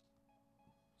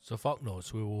 So fuck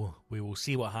knows. We will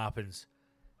see what happens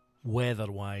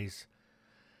weather-wise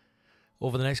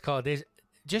over the next couple of days.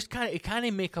 Just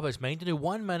can't make up his mind. You know,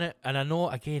 1 minute, and I know,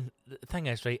 again, the thing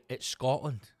is, right, it's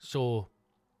Scotland. So,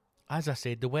 as I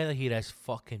said, the weather here is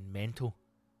fucking mental.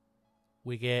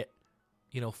 We get,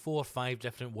 4 or 5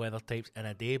 different weather types in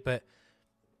a day, but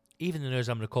even as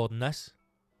I'm recording this,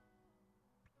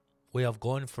 we have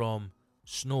gone from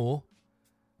snow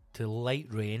to light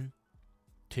rain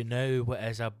to now what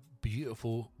is a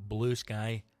beautiful blue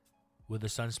sky with the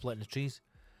sun splitting the trees.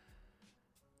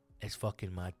 It's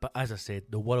fucking mad. But as I said,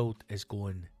 the world is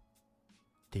going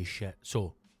to shit.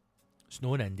 So,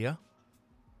 snow in India.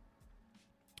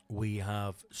 we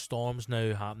have storms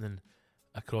now happening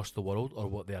across the world, or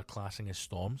what they are classing as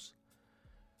storms.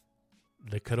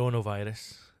 The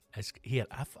coronavirus is here.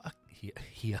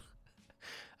 Here.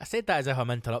 I said that as if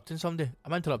I'm interrupting somebody.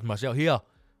 I'm interrupting myself here.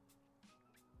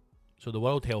 So the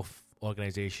World Health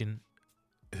Organization,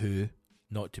 WHO,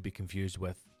 not to be confused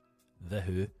with the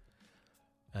WHO.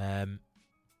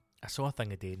 I saw a thing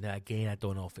today. Now again, I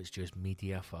don't know if it's just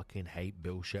media fucking hype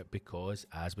bullshit, because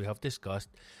as we have discussed,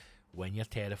 when you're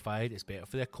terrified, it's better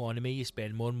for the economy. You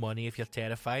spend more money if you're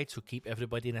terrified, so keep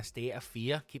everybody in a state of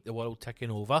fear. Keep the world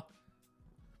ticking over.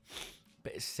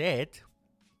 But it's said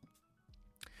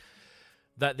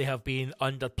that they have been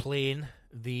underplaying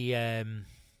the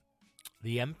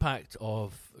impact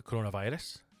of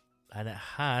coronavirus, and it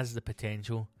has the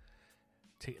potential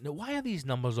to... Now, why are these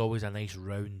numbers always a nice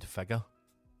round figure?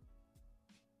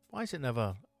 Why is it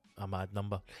never a mad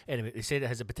number? Anyway, they said it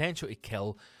has the potential to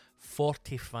kill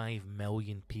 45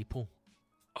 million people.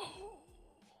 Oh,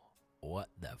 what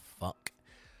the fuck?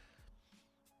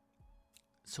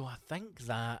 So I think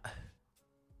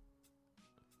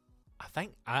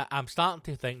I'm starting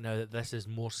to think now that this is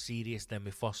more serious than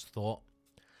we first thought.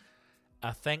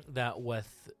 I think that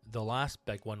with the last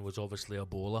big one was obviously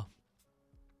Ebola,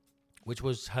 which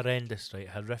was horrendous, right?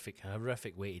 Horrific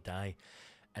way to die.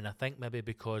 And I think maybe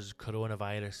because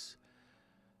coronavirus,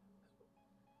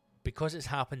 because it's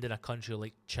happened in a country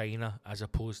like China as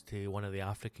opposed to one of the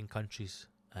African countries,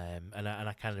 and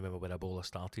I can't remember where Ebola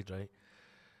started, right?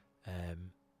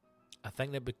 I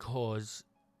think that because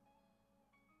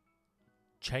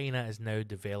China is now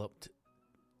developed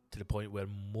to the point where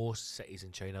most cities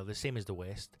in China are the same as the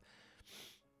West,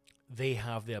 they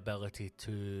have the ability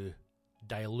to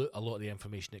dilute a lot of the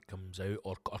information that comes out,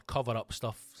 or cover up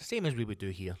stuff, the same as we would do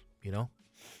here, you know?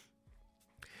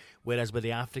 Whereas with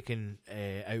the African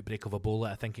outbreak of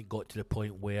Ebola, I think it got to the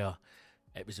point where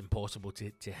it was impossible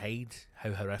to hide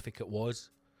how horrific it was.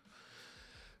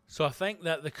 So I think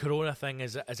that the corona thing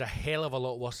is a hell of a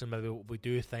lot worse than maybe what we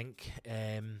do think.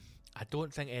 I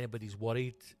don't think anybody's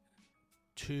worried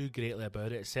too greatly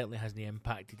about it. It certainly hasn't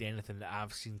impacted anything that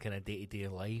I've seen kind of day-to-day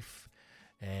life.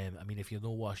 I mean, if you're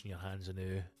not washing your hands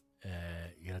now,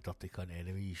 you're a dirty cunt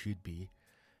anyway. You should be.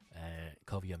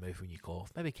 Cover your mouth when you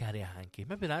cough. Maybe carry a hanky.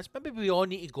 Maybe we all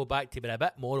need to go back to being a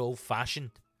bit more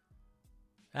old-fashioned.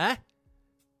 Huh?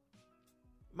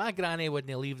 My granny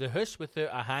wouldn't leave the house without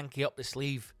a hanky up the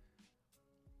sleeve.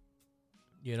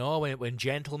 You know, when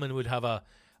gentlemen would have a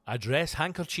dress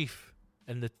handkerchief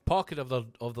in the pocket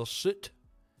of their suit,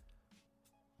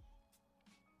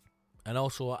 and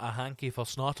also a hanky for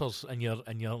snorters in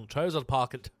your trouser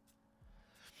pocket.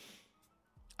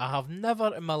 I have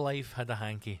never in my life had a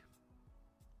hanky.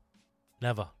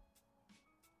 Never.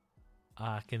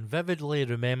 I can vividly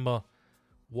remember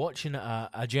watching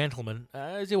a gentleman,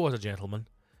 as he was a gentleman,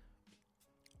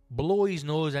 blow his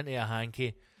nose into a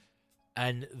hanky,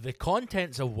 and the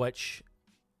contents of which,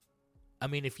 I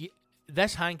mean,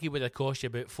 this hanky would have cost you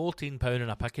about £14 in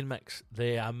a picking mix.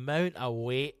 The amount of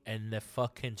weight in the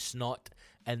fucking snot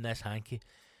in this hanky.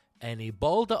 And he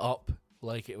balled it up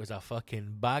like it was a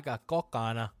fucking bag of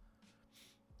cocaine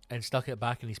and stuck it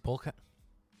back in his pocket.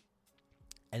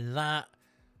 And that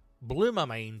blew my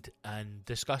mind and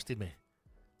disgusted me.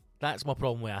 That's my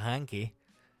problem with a hanky.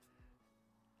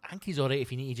 Hanky's alright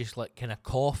if you need to just like kind of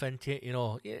cough into it, you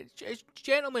know. It's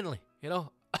gentlemanly, you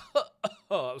know.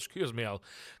 Oh, excuse me, I'll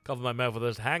cover my mouth with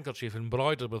this handkerchief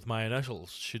embroidered with my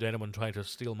initials, should anyone try to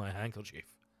steal my handkerchief.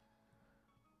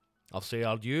 I'll say,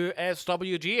 are you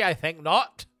SWG? I think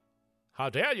not. How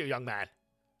dare you, young man?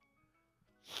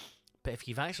 But if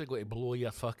you've actually got to blow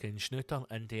your fucking snooter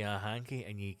into a hanky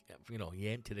and you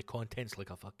empty the contents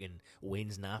like a fucking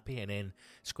Wayne's nappy and then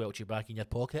squelch it back in your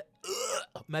pocket,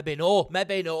 maybe no.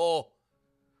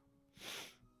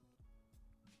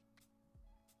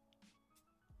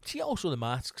 See, also the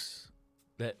masks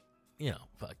that,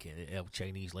 fucking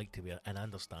Chinese like to wear, and I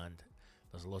understand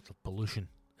there's a lot of pollution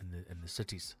in the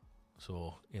cities.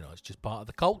 So, it's just part of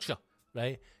the culture,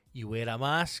 right? You wear a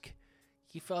mask,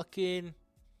 you fucking,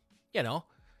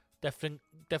 different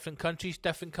countries,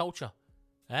 different culture.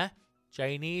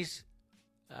 Chinese,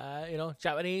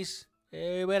 Japanese,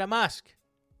 wear a mask.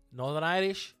 Northern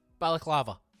Irish,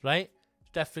 balaclava, right?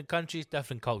 Different countries,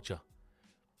 different culture.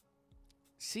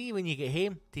 See, when you get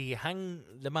home, do you hang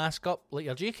the mask up like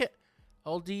your jacket?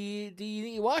 Or do you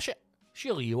need to wash it?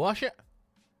 Surely you wash it.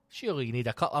 Surely you need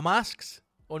a couple of masks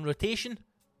on rotation.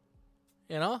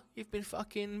 You've been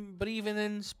fucking breathing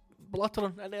and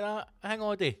spluttering into that hang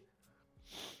all day.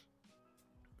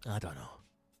 I don't know.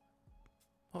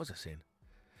 What was I saying?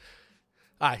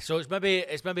 Aye, so it's maybe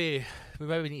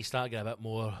we need to start getting a bit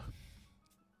more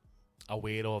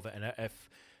aware of it. And if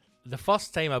the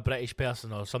first time a British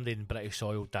person or somebody in British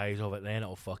soil dies of it, then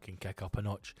it'll fucking kick up a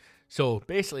notch. So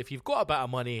basically, if you've got a bit of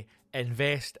money,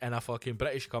 invest in a fucking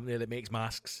British company that makes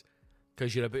masks,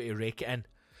 because you're about to rake it in.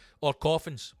 Or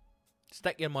coffins.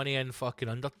 Stick your money in fucking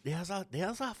under. There's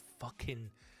a fucking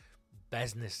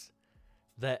business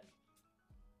that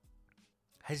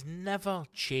has never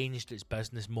changed its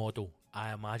business model,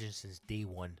 I imagine, since day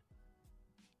one.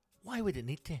 Why would it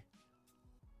need to?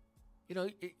 You know,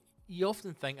 you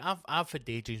often think, I've had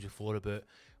daydreams before about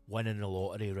winning the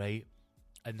lottery, right?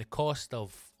 And the cost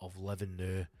of living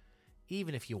now,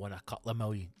 even if you won a couple of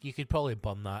million, you could probably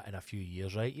burn that in a few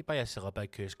years, right? You buy yourself a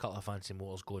big house, couple of fancy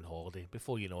motors, go on holiday.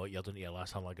 Before you know it, you're down to your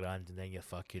last $100,000, and then you're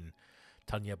fucking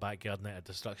turning your backyard into a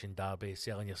destruction derby,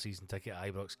 selling your season ticket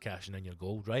at Ibrox, cashing in your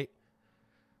gold, right?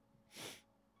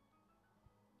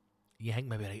 You think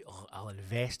maybe, right, I'll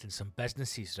invest in some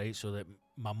businesses, right, so that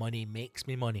my money makes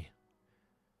me money.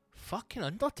 Fucking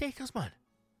undertakers, man.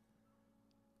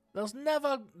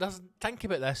 Think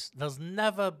about this. There's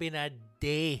never been a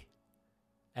day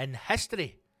in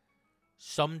history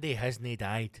somebody hasn't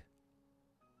died.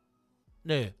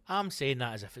 Now, I'm saying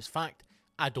that as if it's fact.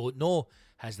 I don't know.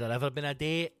 Has there ever been a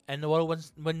day in the world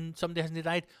when somebody hasn't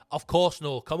died? Of course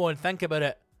no. Come on, think about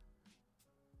it.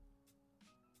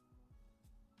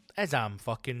 As I'm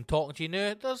fucking talking to you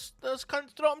now, there's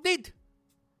cunts dropping dead.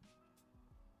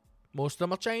 Most of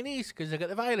them are Chinese because they got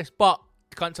the virus, but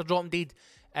the cunts are dropping dead.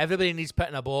 Everybody needs put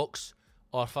in a box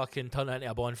or fucking turn it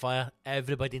into a bonfire.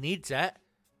 Everybody needs it.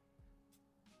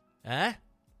 Eh?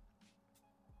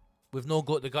 We've not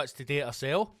got the guts to do it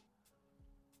ourselves.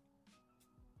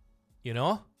 You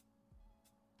know?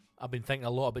 I've been thinking a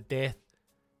lot about death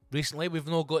recently. We've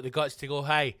not got the guts to go,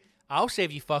 hey, I'll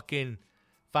save you fucking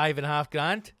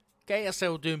 $5,500. Get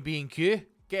yourself doing B&Q.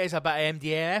 Get us a bit of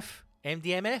MDMF.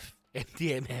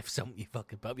 MDMF, something you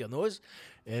fucking put up your nose.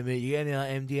 You get any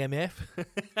of that MDMF?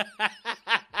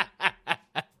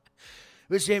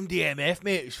 What's MDMF,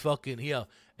 mate? It's fucking here.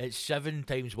 It's 7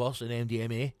 times worse than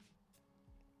MDMA.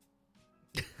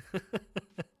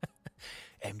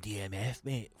 MDMF,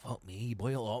 mate. Fuck me. You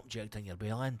boil an object in your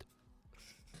belly end.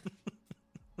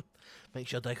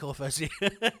 Makes your dick all fizzy.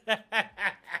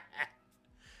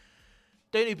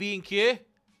 Down to B&Q.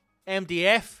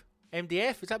 MDF.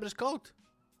 MDF, is that what it's called?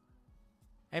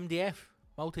 MDF.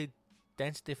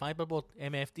 Multi-density fiberboard.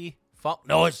 MFD. Fuck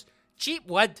knows. Cheap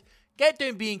wood. Get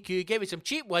down B&Q. Get me some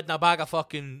cheap wood and a bag of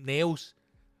fucking nails.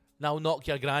 And I'll knock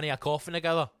your granny a coffin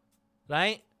together.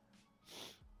 Right?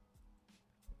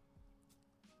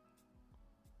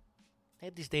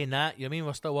 Nobody's doing that. You know what I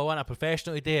mean? We want a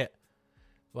professional to do it.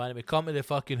 We want to come to the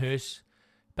fucking house,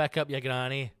 pick up your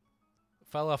granny,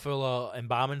 fill her full of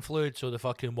embalming fluid so the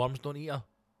fucking worms don't eat her.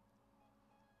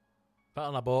 Put her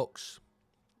in a box,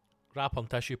 wrap her in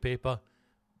tissue paper,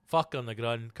 fuck her on the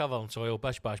ground, cover her in soil,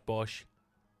 bish bash bosh.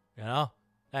 You know?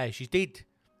 Hey, she's dead.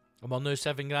 And we're now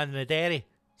 $7,000 in the dairy.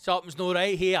 Something's no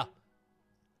right here.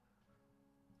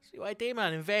 See what I do,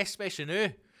 man? Invest, especially now.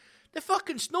 The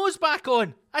fucking snow's back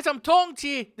on. As I'm talking to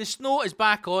you, the snow is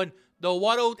back on. The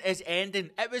world is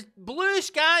ending. It was blue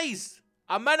skies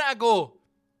a minute ago.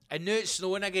 And now it's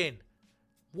snowing again.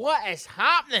 What is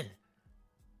happening?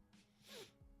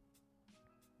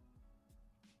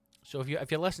 So if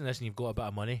you're listening to this and you've got a bit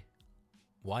of money,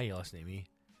 why are you listening to me?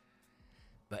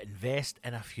 But invest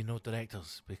in a funeral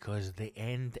directors, because the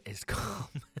end is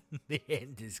coming. The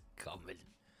end is coming.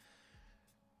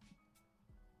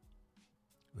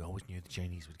 We always knew the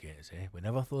Chinese would get us, eh? We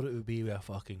never thought it would be we are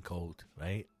fucking cold,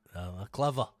 right? They're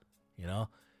clever, you know?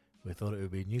 We thought it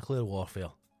would be nuclear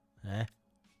warfare, eh?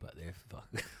 But they fuck.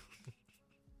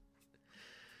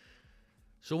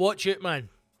 So watch it, man.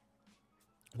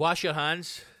 Wash your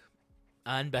hands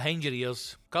and behind your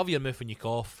ears. Cover your mouth when you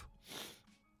cough.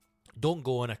 Don't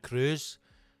go on a cruise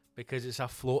because it's a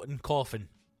floating coffin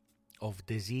of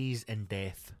disease and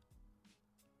death.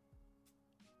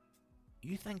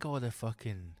 You think all the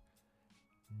fucking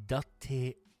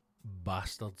dirty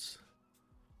bastards,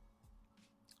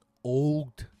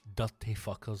 old dirty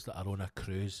fuckers that are on a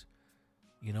cruise,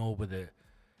 you know, with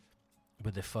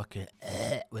the fucking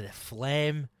with the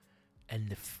phlegm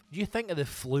and do you think of the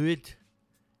fluid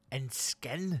and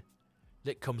skin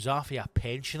that comes off of a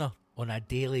pensioner on a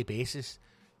daily basis?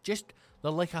 Just,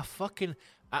 they're like a fucking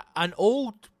an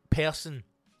old person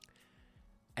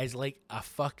is like a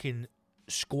fucking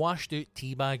squashed out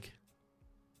tea bag.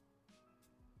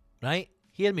 Right?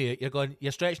 Hear me out.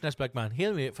 You're stretching this, big man.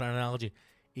 Hear me out for an analogy.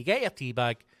 You get your tea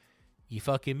bag, you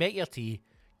fucking make your tea,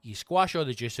 you squash all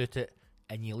the juice out it,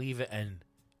 and you leave it in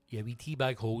your wee tea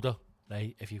bag holder,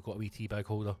 right? If you've got a wee tea bag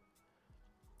holder.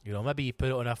 You know, maybe you put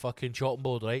it on a fucking chopping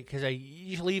board, right? Because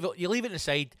you leave it on the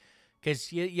side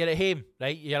because you're at home,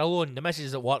 right? You're alone. The missus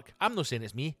is at work. I'm not saying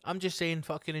it's me. I'm just saying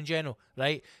fucking in general,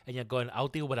 right? And you're going, I'll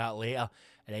deal with that later.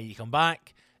 And then you come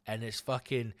back and it's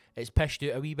pished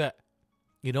out a wee bit.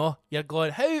 You know? You're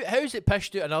going, how's it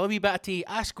pished out another wee bit of tea?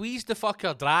 I squeezed the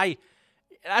fucker dry.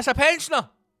 That's a pensioner.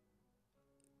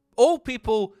 Old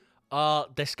people are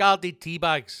discarded tea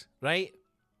bags, right?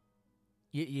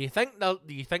 You think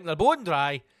they're bone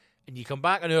dry, and you come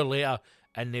back an hour later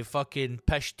and they fucking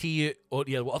pish tea out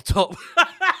onto your water top.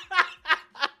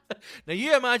 Now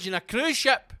you imagine a cruise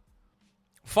ship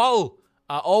full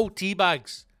of old tea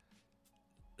bags.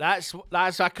 That's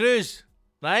a cruise,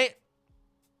 right?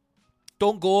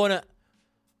 Don't go on it.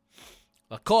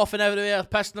 They're coughing everywhere,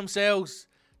 pissing themselves.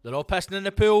 They're all pissing in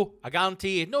the pool. I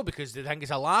guarantee you. No, because they think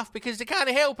it's a laugh. Because they can't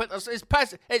help it.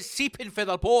 It's seeping through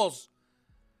their pores.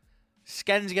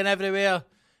 Skin's getting everywhere.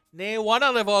 No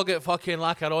wonder they've all got fucking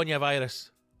Lacaronia virus.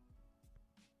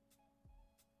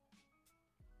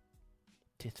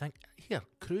 Do you think... Here,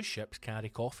 cruise ships carry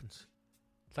coffins.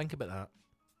 Think about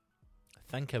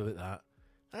that.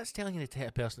 That's telling you the type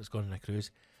of person that's going on a cruise.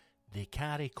 They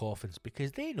carry coffins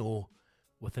because they know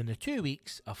within the 2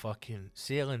 weeks of fucking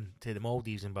sailing to the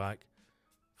Maldives and back,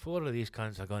 4 of these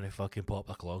cunts are going to fucking pop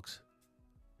their clogs.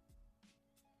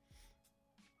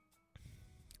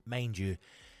 Mind you,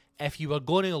 if you were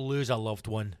going to lose a loved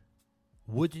one,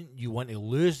 wouldn't you want to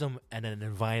lose them in an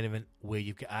environment where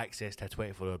you've got access to a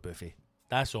 24-hour buffet?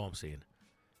 That's all I'm saying.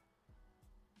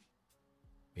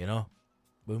 You know?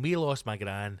 When we lost my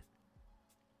gran,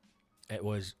 it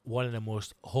was one of the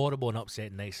most horrible and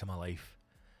upsetting nights of my life.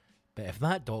 But if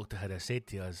that doctor had said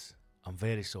to us, I'm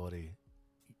very sorry,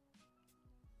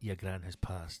 your gran has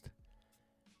passed,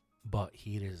 but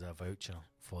here is a voucher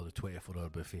for the 24-hour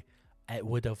buffet, it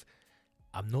would have,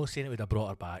 I'm not saying it would have brought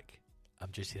her back,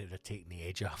 I'm just saying it would have taken the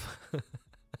edge off.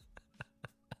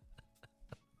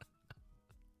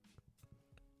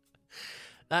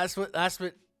 That's what the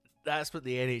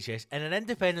NHS, in an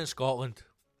independent Scotland,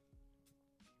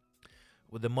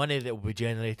 with the money that will be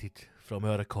generated from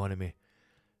our economy,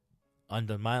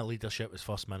 under my leadership as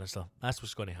First Minister, that's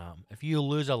what's going to happen. If you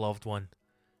lose a loved one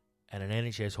in an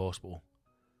NHS hospital,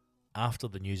 after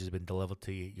the news has been delivered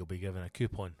to you, you'll be given a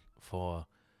coupon for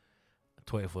a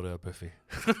 24-hour buffet.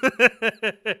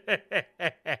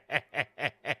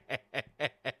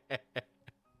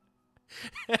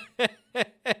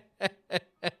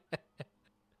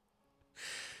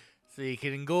 So you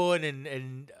can go in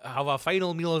and have a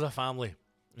final meal as a family.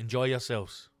 Enjoy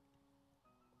yourselves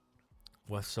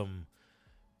with some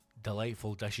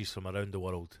delightful dishes from around the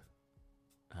world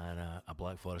and a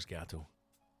Black Forest Gateau.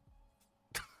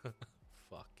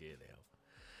 Fucking hell.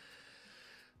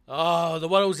 Oh, the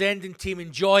World's Ending team,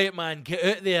 enjoy it, man. Get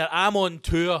out there. I'm on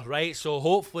tour, right? So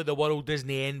hopefully the world doesn't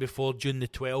end before June the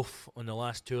 12th on the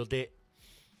last tour date.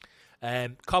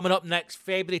 Coming up next,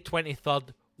 February 23rd,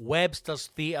 Webster's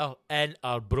Theatre in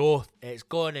Arbroath. It's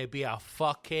going to be a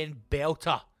fucking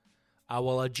belter. I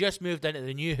will have just moved into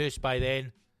the new house by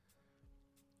then.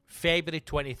 February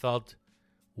 23rd,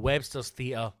 Webster's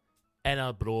Theatre in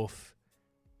Arbroath.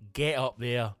 Get up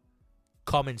there.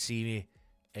 Come and see me.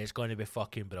 It's going to be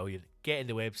fucking brilliant. Get in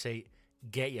the website.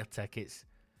 Get your tickets.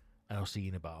 And I'll see you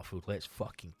in the battlefield. Let's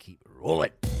fucking keep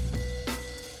rolling.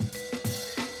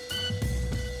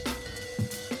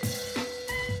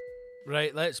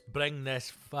 Right, let's bring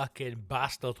this fucking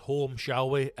bastard home, shall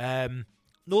we? No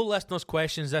listeners'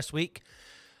 questions this week.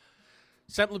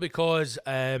 Simply because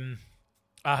I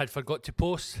had forgot to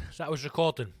post that I was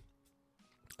recording.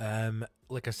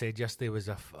 Like I said, yesterday was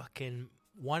a fucking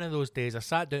one of those days. I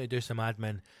sat down to do some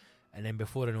admin, and then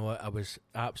before I know it, I was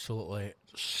absolutely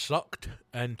sucked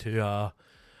into a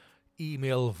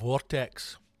email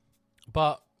vortex.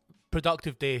 But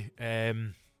productive day.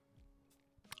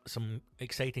 Some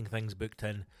exciting things booked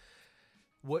in,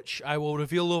 which I will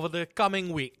reveal over the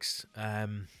coming weeks.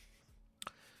 Aye,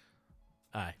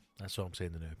 that's all I'm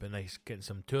saying now. But nice, getting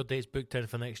some tour dates booked in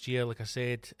for next year, like I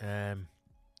said.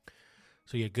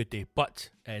 So yeah, good day.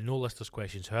 But no listeners'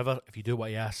 questions. However, if you do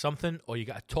want to ask something, or you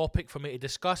got a topic for me to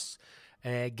discuss,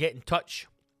 get in touch.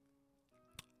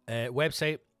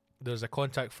 Website, there's a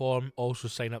contact form. Also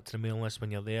sign up to the mailing list when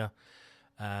you're there.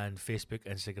 And Facebook,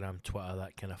 Instagram, Twitter,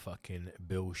 that kind of fucking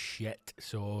bullshit.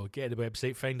 So get to the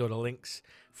website, find all the links.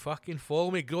 Fucking follow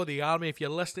me, grow the army. If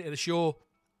you're listening to the show,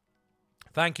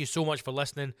 thank you so much for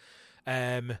listening.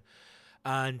 And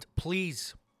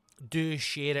please do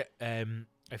share it.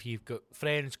 If you've got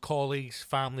friends, colleagues,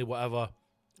 family, whatever,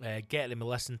 get them to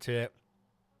listen to it.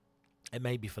 It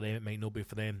might be for them, it might not be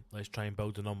for them. Let's try and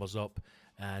build the numbers up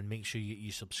and make sure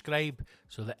you subscribe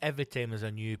so that every time there's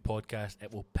a new podcast,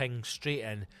 it will ping straight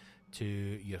in to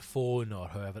your phone or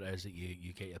however it is that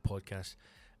you get your podcast,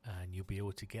 and you'll be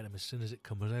able to get them as soon as it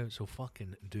comes out. So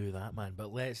fucking do that, man.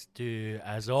 But let's do,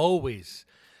 as always,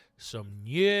 some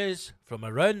news from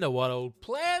around the world.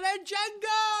 Play the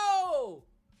jingle!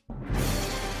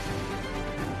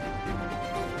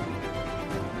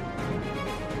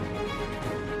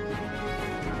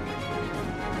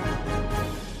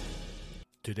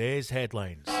 Today's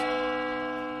headlines.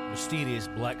 Mysterious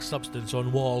black substance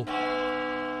on wall.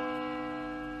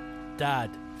 Dad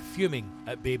fuming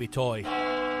at baby toy.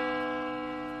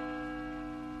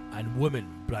 And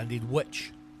woman branded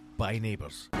witch by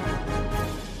neighbours.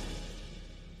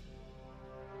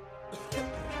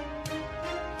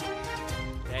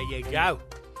 There you go.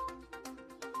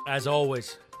 As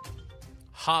always,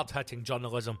 hard-hitting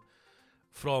journalism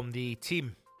from the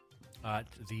team at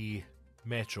the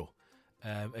Metro.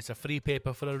 It's a free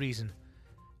paper for a reason,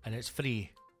 and it's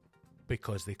free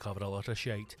because they cover a lot of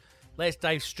shite. Let's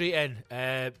dive straight in.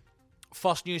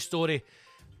 First news story.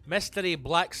 Mystery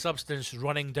black substance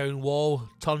running down wall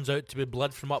turns out to be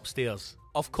blood from upstairs.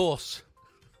 Of course.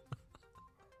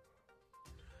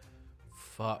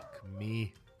 Fuck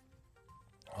me.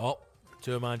 Oh,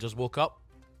 two man just woke up.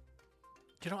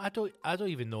 Do you know, I don't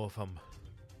even know if I'm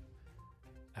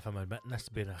admitting this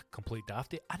to being a complete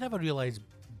dafty. I never realised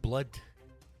blood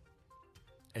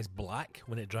is black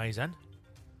when it dries in.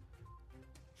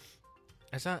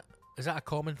 Is that a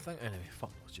common thing? Anyway,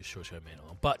 fuck, let's just show you how mental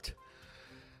I am. But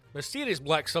mysterious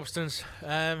black substance.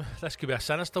 This could be a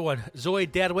sinister one. Zoe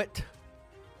Derwitt,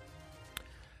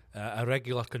 a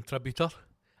regular contributor.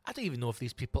 I don't even know if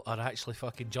these people are actually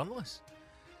fucking journalists.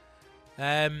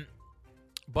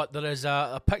 But there is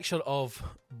a picture of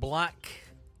black.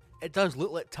 It does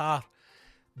look like tar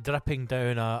dripping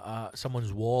down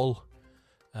someone's wall,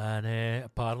 and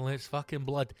apparently it's fucking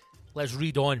blood. Let's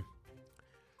read on.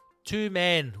 2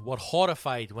 men were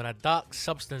horrified when a dark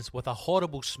substance with a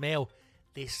horrible smell.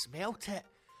 They smelt it.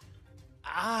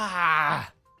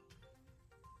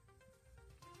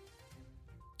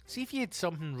 See if you had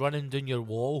something running down your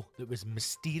wall that was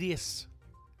mysterious.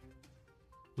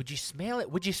 Would you smell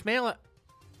it? Would you smell it?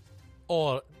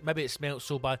 Or maybe it smelled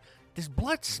so bad. Does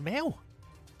blood smell?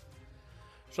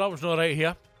 So that was not right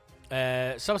here.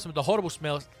 Substance with the horrible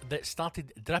smell that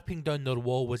started dripping down their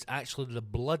wall was actually the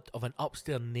blood of an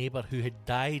upstairs neighbour who had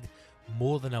died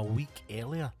more than a week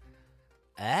earlier.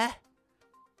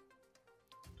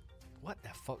 What the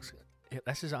fuck's...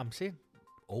 This is what I'm saying.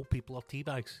 Old people are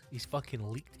teabags. He's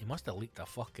fucking leaked. He must have leaked a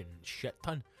fucking shit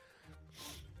ton.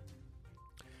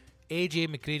 AJ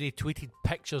McCready tweeted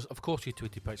pictures. Of course you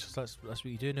tweeted pictures. That's what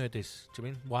you do nowadays. Do you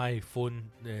mean? Why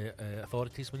phone the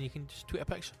authorities when you can just tweet a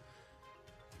picture?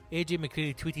 AJ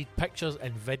McCready tweeted pictures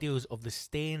and videos of the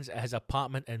stains at his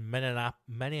apartment in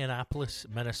Minneapolis,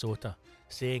 Minnesota,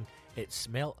 saying it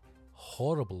smelt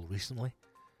horrible recently.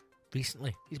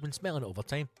 He's been smelling it over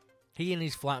time. He and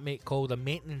his flatmate called a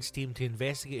maintenance team to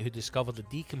investigate, who discovered the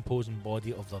decomposing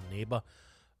body of their neighbour.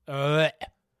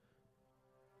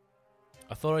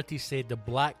 Authorities said the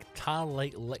black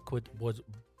tar-like liquid was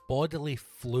bodily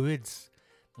fluids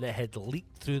that had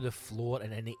leaked through the floor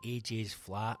and into AJ's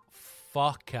flat.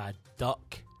 Fuck a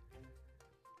duck.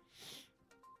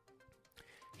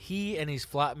 He and his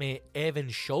flatmate Evan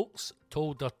Schultz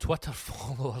told their Twitter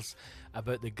followers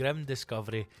about the grim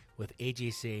discovery, with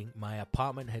AJ saying, "My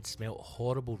apartment had smelt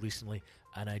horrible recently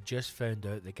and I just found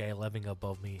out the guy living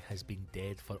above me has been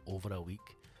dead for over a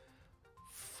week."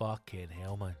 Fucking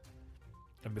hell, man.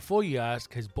 And before you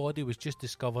ask, his body was just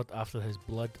discovered after his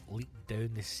blood leaked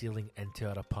down the ceiling into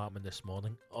our apartment this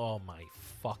morning. Oh my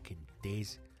fucking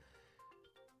days.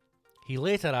 He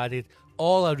later added,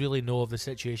 "All I really know of the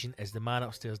situation is the man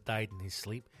upstairs died in his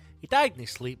sleep. He died in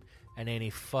his sleep and then he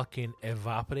fucking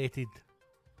evaporated.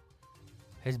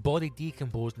 His body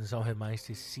decomposed and somehow managed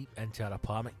to seep into our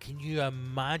apartment." Can you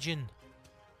imagine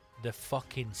the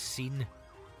fucking scene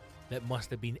that must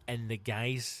have been in the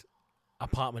guy's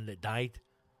apartment that died?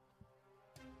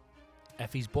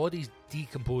 If his body's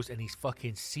decomposed and he's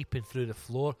fucking seeping through the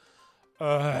floor.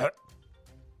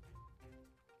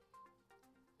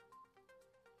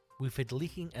 We've had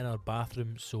leaking in our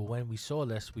bathroom, so when we saw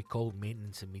this, we called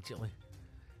maintenance immediately.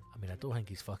 I mean, I don't think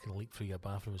he's fucking leaked through your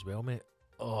bathroom as well, mate.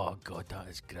 Oh, God, that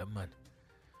is grim, man.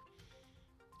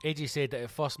 AJ said that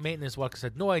at first, maintenance workers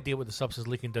had no idea what the substance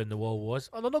leaking down the wall was,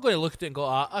 and they're not going to look at it and go,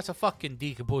 that's a fucking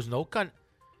decomposing old cunt.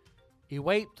 He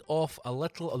wiped off a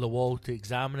little of the wall to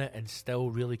examine it and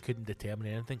still really couldn't determine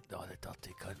anything. Oh, the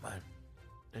dirty cunt, man.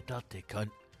 The dirty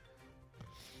cunt.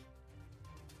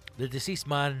 The deceased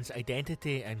man's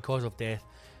identity and cause of death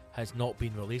has not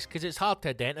been released because it's hard to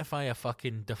identify a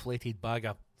fucking deflated bag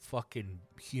of fucking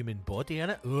human body in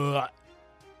it. Ugh.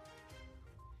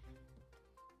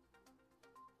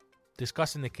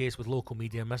 Discussing the case with local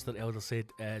media, Mr. Elder said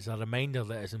it's a reminder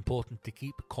that it's important to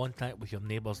keep contact with your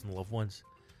neighbours and loved ones.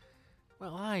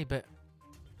 Well, aye, but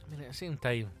I mean, at the same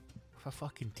time, if a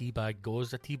fucking teabag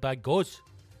goes, a teabag goes.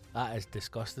 That is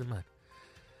disgusting, man.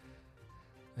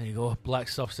 There you go. Black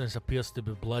substance appears to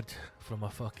be blood from a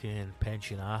fucking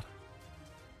pensioner.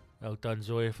 Well done,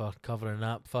 Zoe, for covering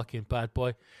that fucking bad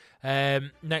boy.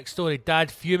 Next story. Dad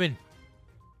fuming.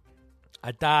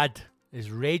 A dad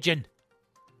is raging.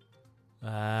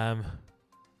 Joe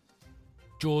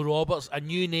Roberts, a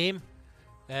new name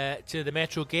to the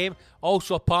Metro game.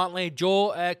 Also, apparently,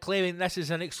 Joe claiming this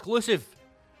is an exclusive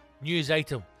news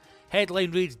item.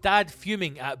 Headline reads, Dad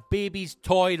fuming at baby's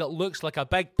toy that looks like a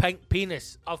big pink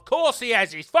penis. Of course he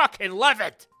is, he's fucking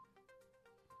livid.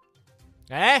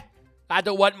 I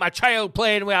don't want my child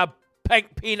playing with a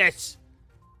pink penis.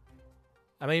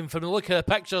 I mean, from the look of the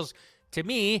pictures, to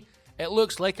me, it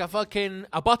looks like a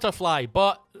butterfly.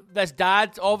 But this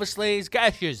dad, obviously, has got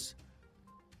issues.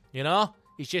 You know?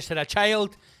 He's just had a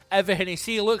child. Everything he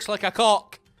sees looks like a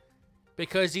cock.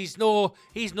 Because he's no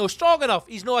strong enough.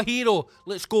 He's not a hero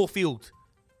like Schofield.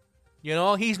 You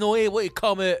know, he's not able to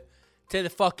come out to the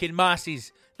fucking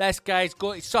masses. This guy's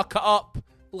got to suck it up.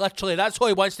 Literally, that's all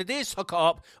he wants to do is suck it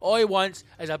up. All he wants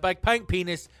is a big pink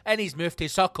penis in his mouth to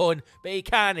suck on. But he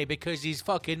can't because his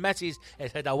fucking missus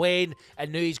has had a wedding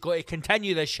and now he's got to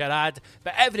continue this charade.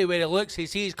 But everywhere he looks, he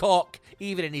sees cock,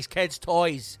 even in his kids'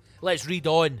 toys. Let's read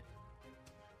on.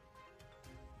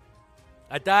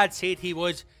 A dad said he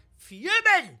was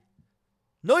fuming.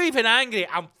 Not even angry,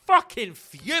 I'm fucking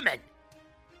fuming.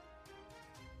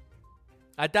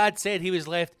 A dad said he was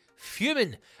left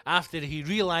fuming after he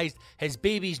realised his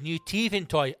baby's new teething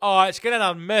toy. Oh, it's getting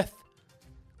a myth.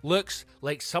 Looks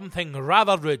like something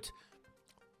rather rude.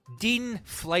 Dean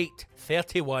Flight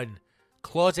 31.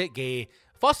 Closet gay.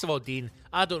 First of all, Dean,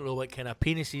 I don't know what kind of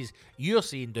penises you're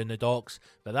seeing down the docks,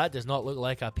 but that does not look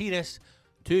like a penis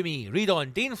to me. Read on.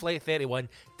 Dean Flight 31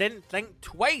 didn't think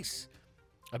twice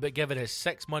about giving his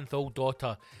 6-month-old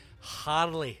daughter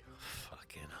Harley,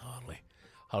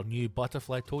 her new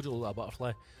butterfly. Told you a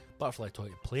butterfly toy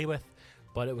to play with,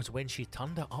 but it was when she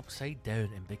turned it upside down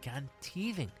and began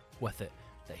teething with it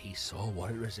that he saw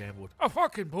what it resembled. A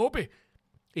fucking bobby.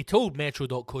 He told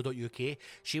Metro.co.uk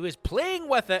she was playing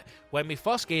with it when we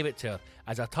first gave it to her.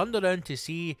 As I turned around to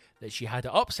see that she had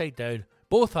it upside down,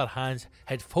 both her hands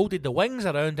had folded the wings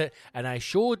around it, and I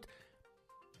showed...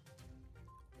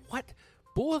 What?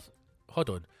 Both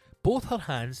her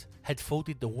hands had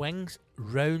folded the wings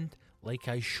round like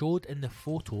I showed in the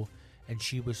photo, and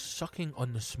she was sucking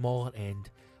on the smaller end.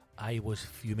 I was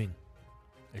fuming.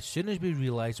 As soon as we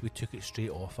realised, we took it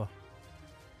straight off her.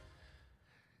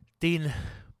 Dean,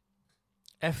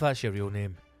 if that's your real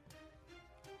name,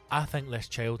 I think this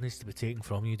child needs to be taken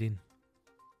from you, Dean.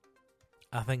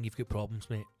 I think you've got problems,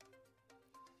 mate.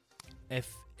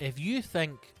 If you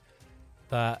think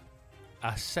that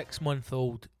a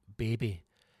 6-month-old baby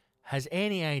has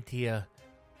any idea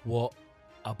what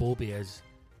a bobby is,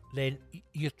 then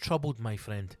you're troubled, my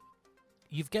friend.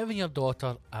 You've given your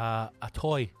daughter a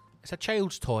toy. It's a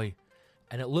child's toy,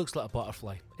 and it looks like a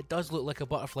butterfly. It does look like a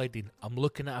butterfly, Dean. I'm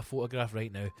looking at a photograph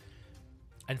right now,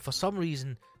 and for some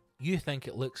reason, you think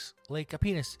it looks like a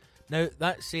penis. Now,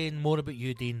 that's saying more about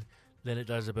you, Dean, than it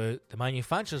does about the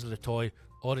manufacturers of the toy,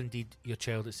 or indeed your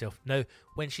child itself. Now,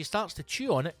 when she starts to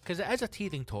chew on it, because it is a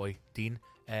teething toy, Dean,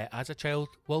 as a child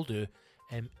will do,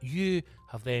 you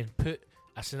have then put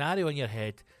a scenario in your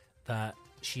head that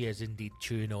she is indeed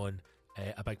chewing on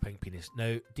a big pink penis.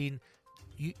 Now, Dean,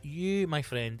 you, my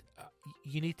friend,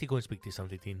 you need to go and speak to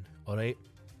somebody, Dean, alright?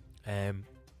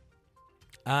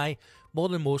 I, more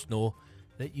than most, know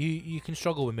that you can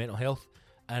struggle with mental health,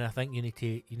 and I think you need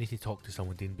to talk to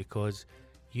someone, Dean, because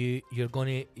you're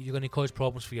going to cause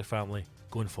problems for your family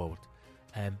going forward.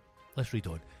 Let's read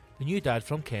on. The new dad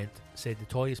from Kent said the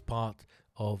toy is part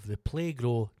of the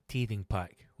Playgrow teething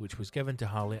pack, which was given to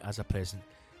Harley as a present.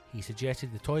 He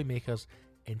suggested the toy makers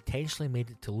intentionally made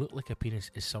it to look like a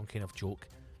penis is some kind of joke.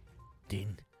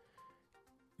 Dean,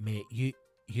 mate,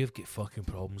 you've got fucking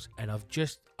problems, and I've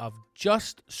just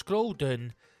scrolled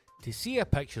down to see a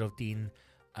picture of Dean,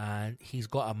 and he's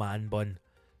got a man bun.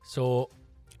 So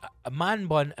a man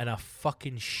bun and a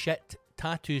fucking shit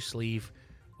tattoo sleeve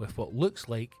with what looks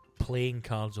like playing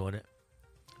cards on it.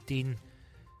 Dean,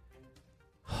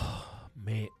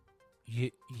 mate,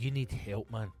 you need help,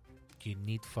 man. You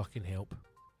need fucking help.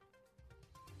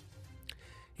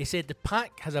 He said the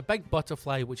pack has a big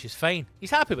butterfly, which is fine.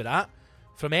 He's happy with that.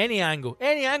 From any angle.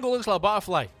 Any angle looks like a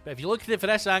butterfly. But if you look at it for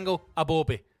this angle, a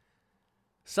bobby.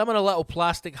 Some of the little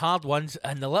plastic hard ones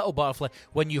and the little butterfly.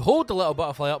 When you hold the little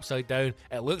butterfly upside down,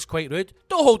 it looks quite rude.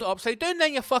 Don't hold it upside down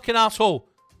then, you fucking arsehole.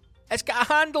 It's got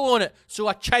a handle on it so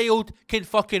a child can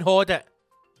fucking hold it.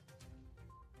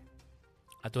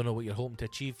 I don't know what you're hoping to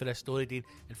achieve for this story, Dean.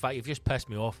 In fact, you've just pissed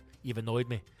me off. You've annoyed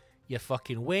me. Your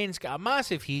fucking Wayne's got a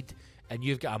massive head and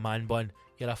you've got a man bun.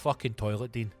 You're a fucking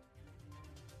toilet, Dean.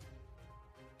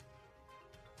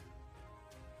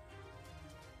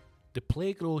 The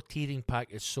Playgrow Tearing Pack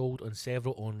is sold on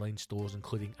several online stores,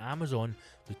 including Amazon,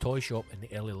 the Toy Shop, and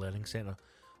the Early Learning Centre.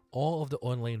 All of the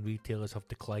online retailers have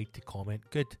declined to comment.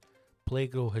 Good.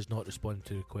 Playgrow has not responded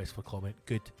to requests for comment.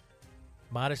 Good.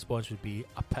 My response would be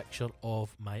a picture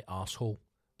of my arsehole.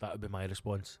 That would be my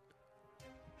response.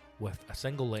 With a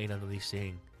single line underneath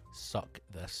saying, suck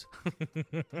this.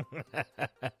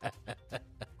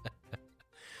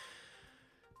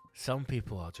 Some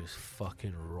people are just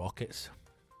fucking rockets.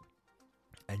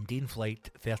 And Dean Flight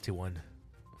 31,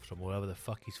 from wherever the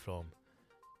fuck he's from,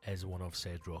 is one of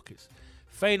said rockets.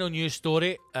 Final news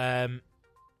story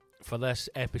for this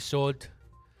episode.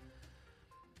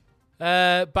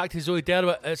 Back to Zoe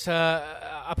Derwit. It's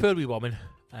a poor wee woman.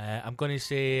 I'm going to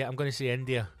say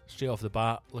India straight off the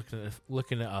bat.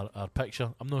 Looking at her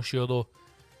picture. I'm not sure though.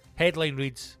 Headline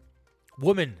reads: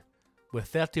 Woman with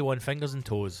 31 fingers and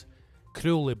toes,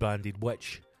 cruelly branded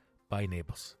witch by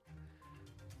neighbours.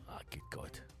 Good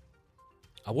God.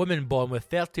 A woman born with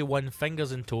 31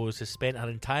 fingers and toes has spent her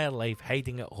entire life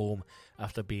hiding at home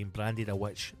after being branded a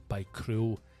witch by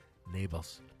cruel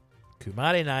neighbours.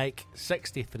 Kumari Naik,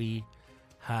 63,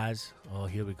 has, oh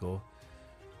here we go,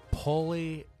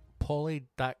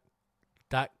 polydactylism.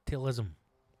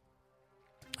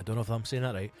 I don't know if I'm saying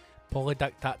that right.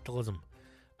 Polydactylism.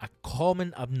 A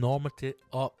common abnormality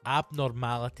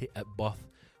at birth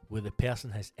where the person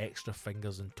has extra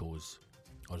fingers and toes.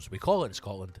 Or as we call it in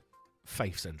Scotland,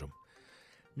 Fife syndrome.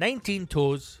 19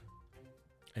 toes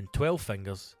and 12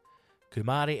 fingers,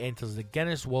 Kumari enters the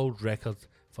Guinness World Record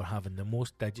for having the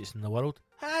most digits in the world.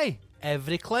 Aye,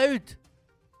 every cloud.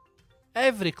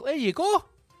 There you go.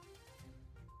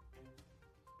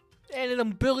 Any of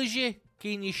them bullies you,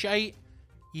 giving you shite,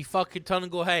 you fucking turn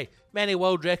and go, hey, many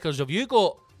world records have you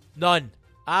got? None.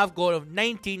 I've got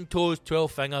 19 toes, 12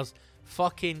 fingers.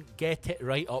 Fucking get it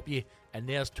right up you. And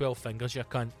there's 12 fingers, you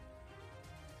cunt.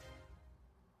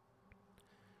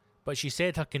 But she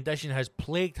said her condition has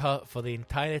plagued her for the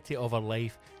entirety of her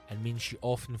life and means she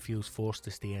often feels forced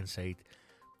to stay inside.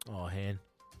 Oh, hen.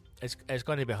 It's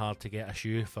going to be hard to get a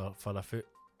shoe for a foot,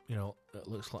 you know, that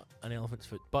looks like an elephant's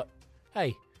foot. But,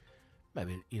 hey,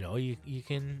 maybe, you know, you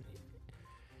can...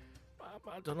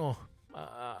 I don't know.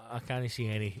 I can't see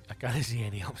any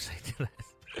upside to this.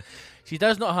 She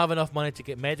does not have enough money to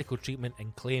get medical treatment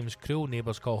and claims cruel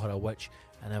neighbours call her a witch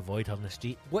and avoid her in the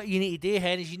street. What you need to do,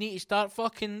 hen, is you need to start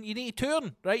you need to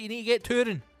touring, right? You need to get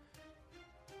touring.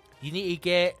 You need to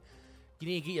get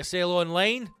your sale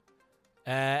online,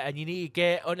 and you need to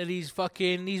get onto these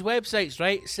websites,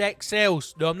 right? Sex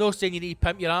sells. No, I'm not saying you need to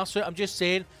pimp your arse out. I'm just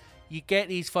saying you get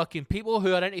these fucking people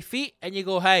who are into feet, and you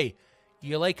go, hey,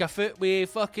 you like a foot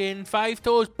with fucking 5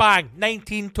 toes? Bang,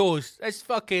 19 toes. It's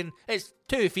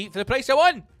 2 feet for the price of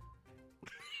 1.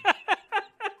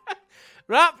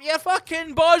 Wrap your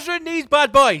fucking balls around these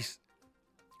bad boys.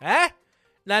 Eh?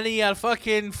 None of your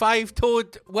fucking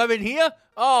 5-toed women here.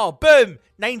 Oh, boom,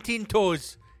 19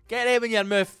 toes. Get them in your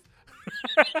mouth.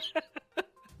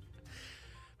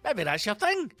 Maybe that's your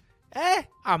thing. Eh?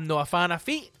 I'm not a fan of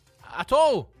feet at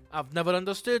all. I've never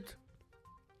understood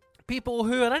people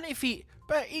who are into feet.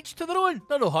 But each to their own.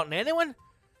 They're not hurting anyone.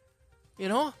 You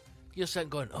know? You're sitting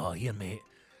going, oh, here, mate.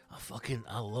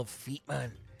 I love feet,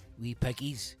 man. Wee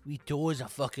piggies, wee toes,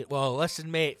 well,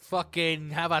 listen, mate,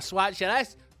 fucking have a swatch of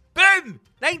this. Boom!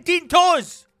 19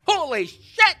 toes! Holy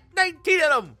shit, 19 of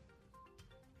them!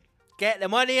 Get the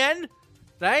money in,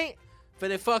 right? For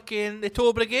the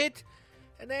toe brigade.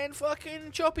 And then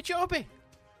fucking choppy.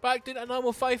 Back to the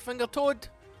normal 5-finger toed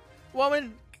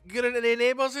woman. Get into the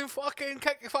neighbours and fucking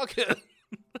kick the fuck out.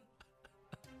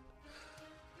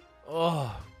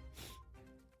 Oh.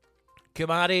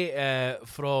 Kumari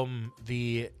from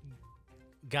the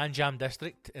Ganjam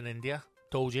district in India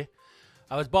told you,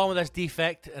 I was born with this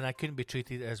defect and I couldn't be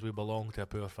treated as we belong to a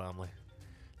poor family.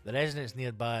 The residents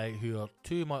nearby who are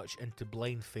too much into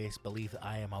blind face believe that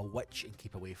I am a witch and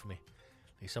keep away from me.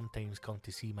 They sometimes come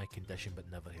to see my condition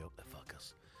but never help the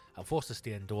fuckers. I'm forced to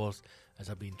stay indoors as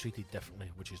I've been treated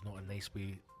differently, which is not a nice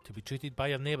way to be treated by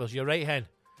your neighbours. You're right, hen.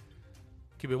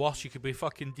 Could be worse. You could be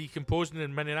fucking decomposing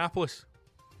in Minneapolis.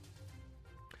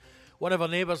 One of her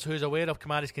neighbours who is aware of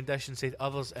Kamari's condition said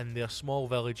others in their small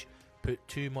village put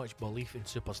too much belief in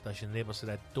superstition. The neighbour said,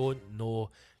 I don't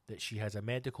know that she has a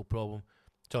medical problem.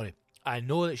 Sorry, I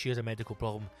know that she has a medical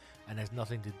problem and has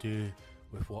nothing to do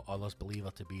with what others believe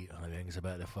her to be. I think it's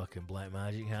about the fucking black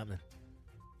magic happening.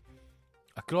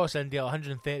 Across India,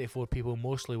 134 people,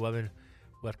 mostly women,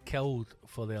 were killed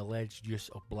for the alleged use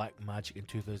of black magic in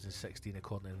 2016,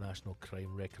 according to the National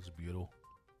Crime Records Bureau.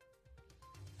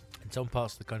 In some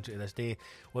parts of the country to this day,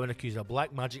 women accused of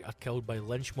black magic are killed by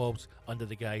lynch mobs under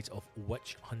the guise of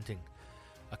witch hunting.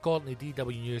 According to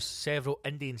DW News, several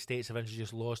Indian states have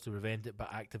introduced laws to prevent it,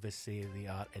 but activists say they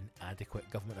are inadequate.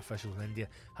 Government officials in India,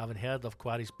 having heard of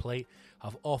Kwari's plight,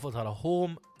 have offered her a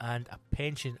home and a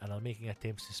pension and are making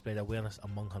attempts to spread awareness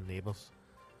among her neighbours.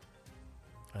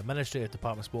 An administrative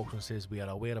department spokesman says, we are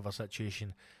aware of her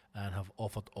situation and have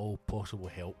offered all possible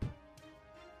help.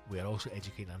 We are also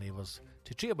educating our neighbours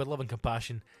to treat her with love and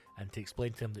compassion and to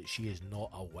explain to them that she is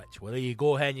not a witch. Well, there you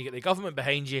go, hen. You get the government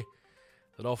behind you.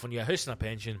 They're offering you a house and a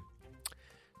pension.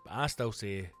 But I still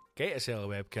say, get yourself a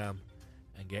webcam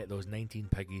and get those 19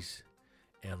 piggies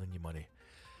earning you money.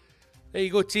 There you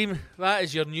go, team. That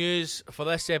is your news for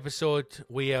this episode.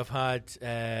 We have had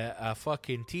a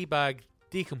fucking teabag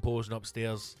decomposing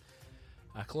upstairs,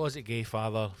 a closet gay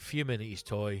father fuming at his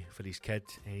toy for his kid,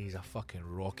 and he's a fucking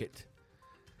rocket.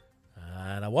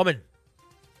 And a woman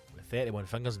with 31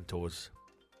 fingers and toes,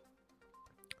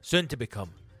 soon to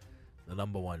become the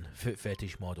 #1 foot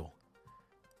fetish model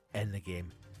in the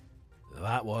game.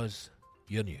 That was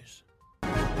your news.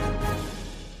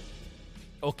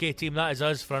 Okay, team, that is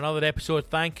us for another episode.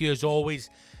 Thank you as always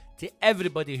to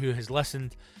everybody who has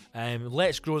listened.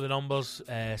 Let's grow the numbers.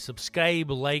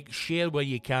 Subscribe, like, share where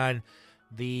you can.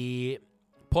 The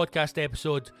podcast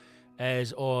episode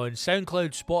is on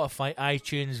SoundCloud, Spotify,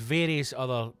 iTunes, various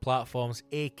other platforms,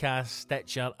 Acast,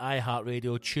 Stitcher,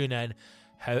 iHeartRadio, TuneIn.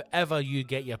 However you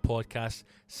get your podcasts,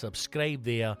 subscribe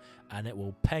there and it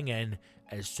will ping in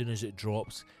as soon as it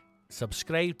drops.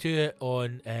 Subscribe to it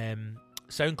on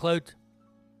SoundCloud,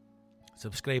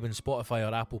 subscribe on Spotify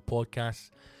or Apple Podcasts,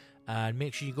 and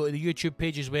make sure you go to the YouTube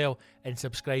page as well and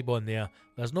subscribe on there.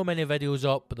 There's not many videos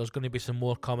up, but there's going to be some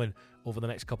more coming over the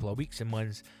next couple of weeks and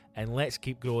months, and let's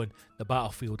keep growing the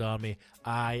Battlefield Army.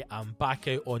 I am back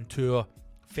out on tour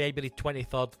February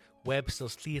 23rd,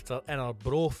 Webster's Theatre in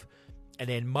Arbroath, and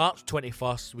then March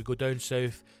 21st we go down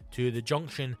south to the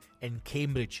Junction in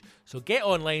Cambridge. So get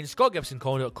online,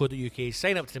 scottgibsoncomedy.co.uk,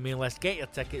 sign up to the mailing list, get your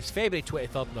tickets. February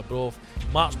 23rd in Arbroath,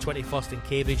 March 21st in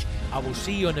Cambridge. I will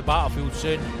see you on the battlefield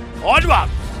soon.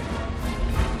 Onwards!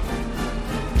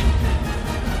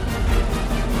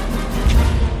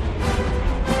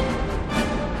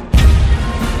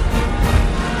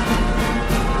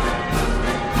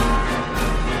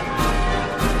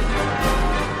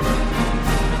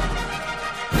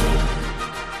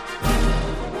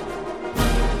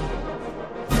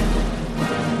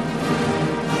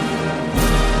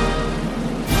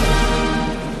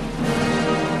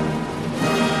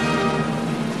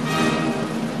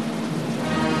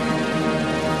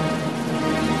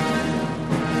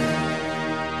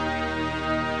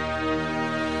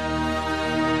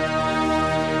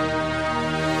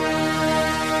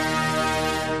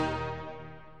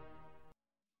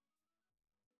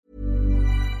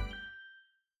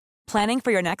 Planning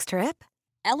for your next trip?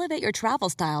 Elevate your travel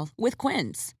style with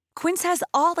Quince. Quince has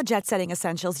all the jet-setting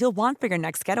essentials you'll want for your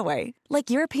next getaway, like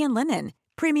European linen,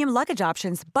 premium luggage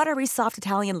options, buttery soft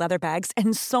Italian leather bags,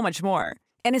 and so much more.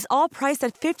 And is all priced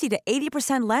at 50 to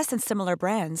 80% less than similar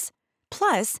brands.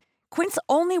 Plus, Quince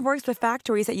only works with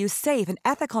factories that use safe and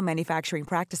ethical manufacturing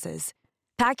practices.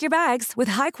 Pack your bags with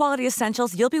high-quality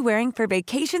essentials you'll be wearing for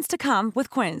vacations to come with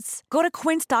Quince. Go to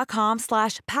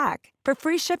quince.com/pack for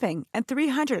free shipping and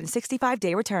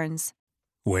 365-day returns.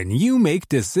 When you make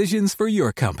decisions for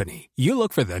your company, you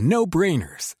look for the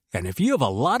no-brainers. And if you have a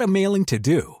lot of mailing to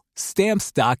do,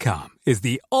 Stamps.com is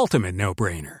the ultimate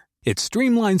no-brainer. It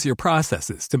streamlines your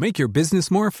processes to make your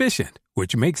business more efficient,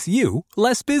 which makes you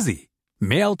less busy.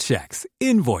 Mail checks,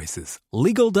 invoices,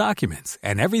 legal documents,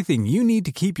 and everything you need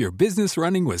to keep your business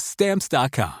running with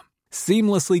Stamps.com.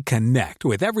 Seamlessly connect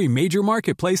with every major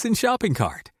marketplace and shopping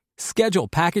cart. Schedule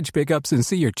package pickups and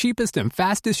see your cheapest and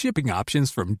fastest shipping options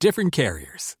from different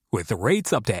carriers, with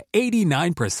rates up to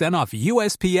 89% off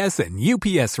USPS and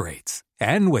UPS rates.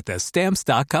 And with the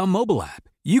Stamps.com mobile app,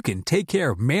 you can take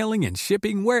care of mailing and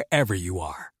shipping wherever you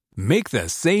are. Make the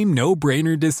same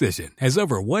no-brainer decision as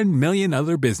over 1 million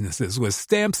other businesses with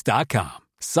Stamps.com.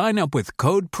 Sign up with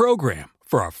code PROGRAM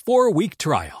for a 4-week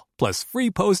trial, plus free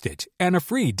postage and a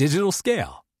free digital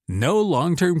scale. No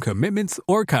long-term commitments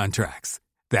or contracts.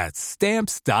 That's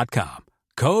Stamps.com.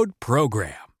 Code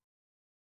PROGRAM.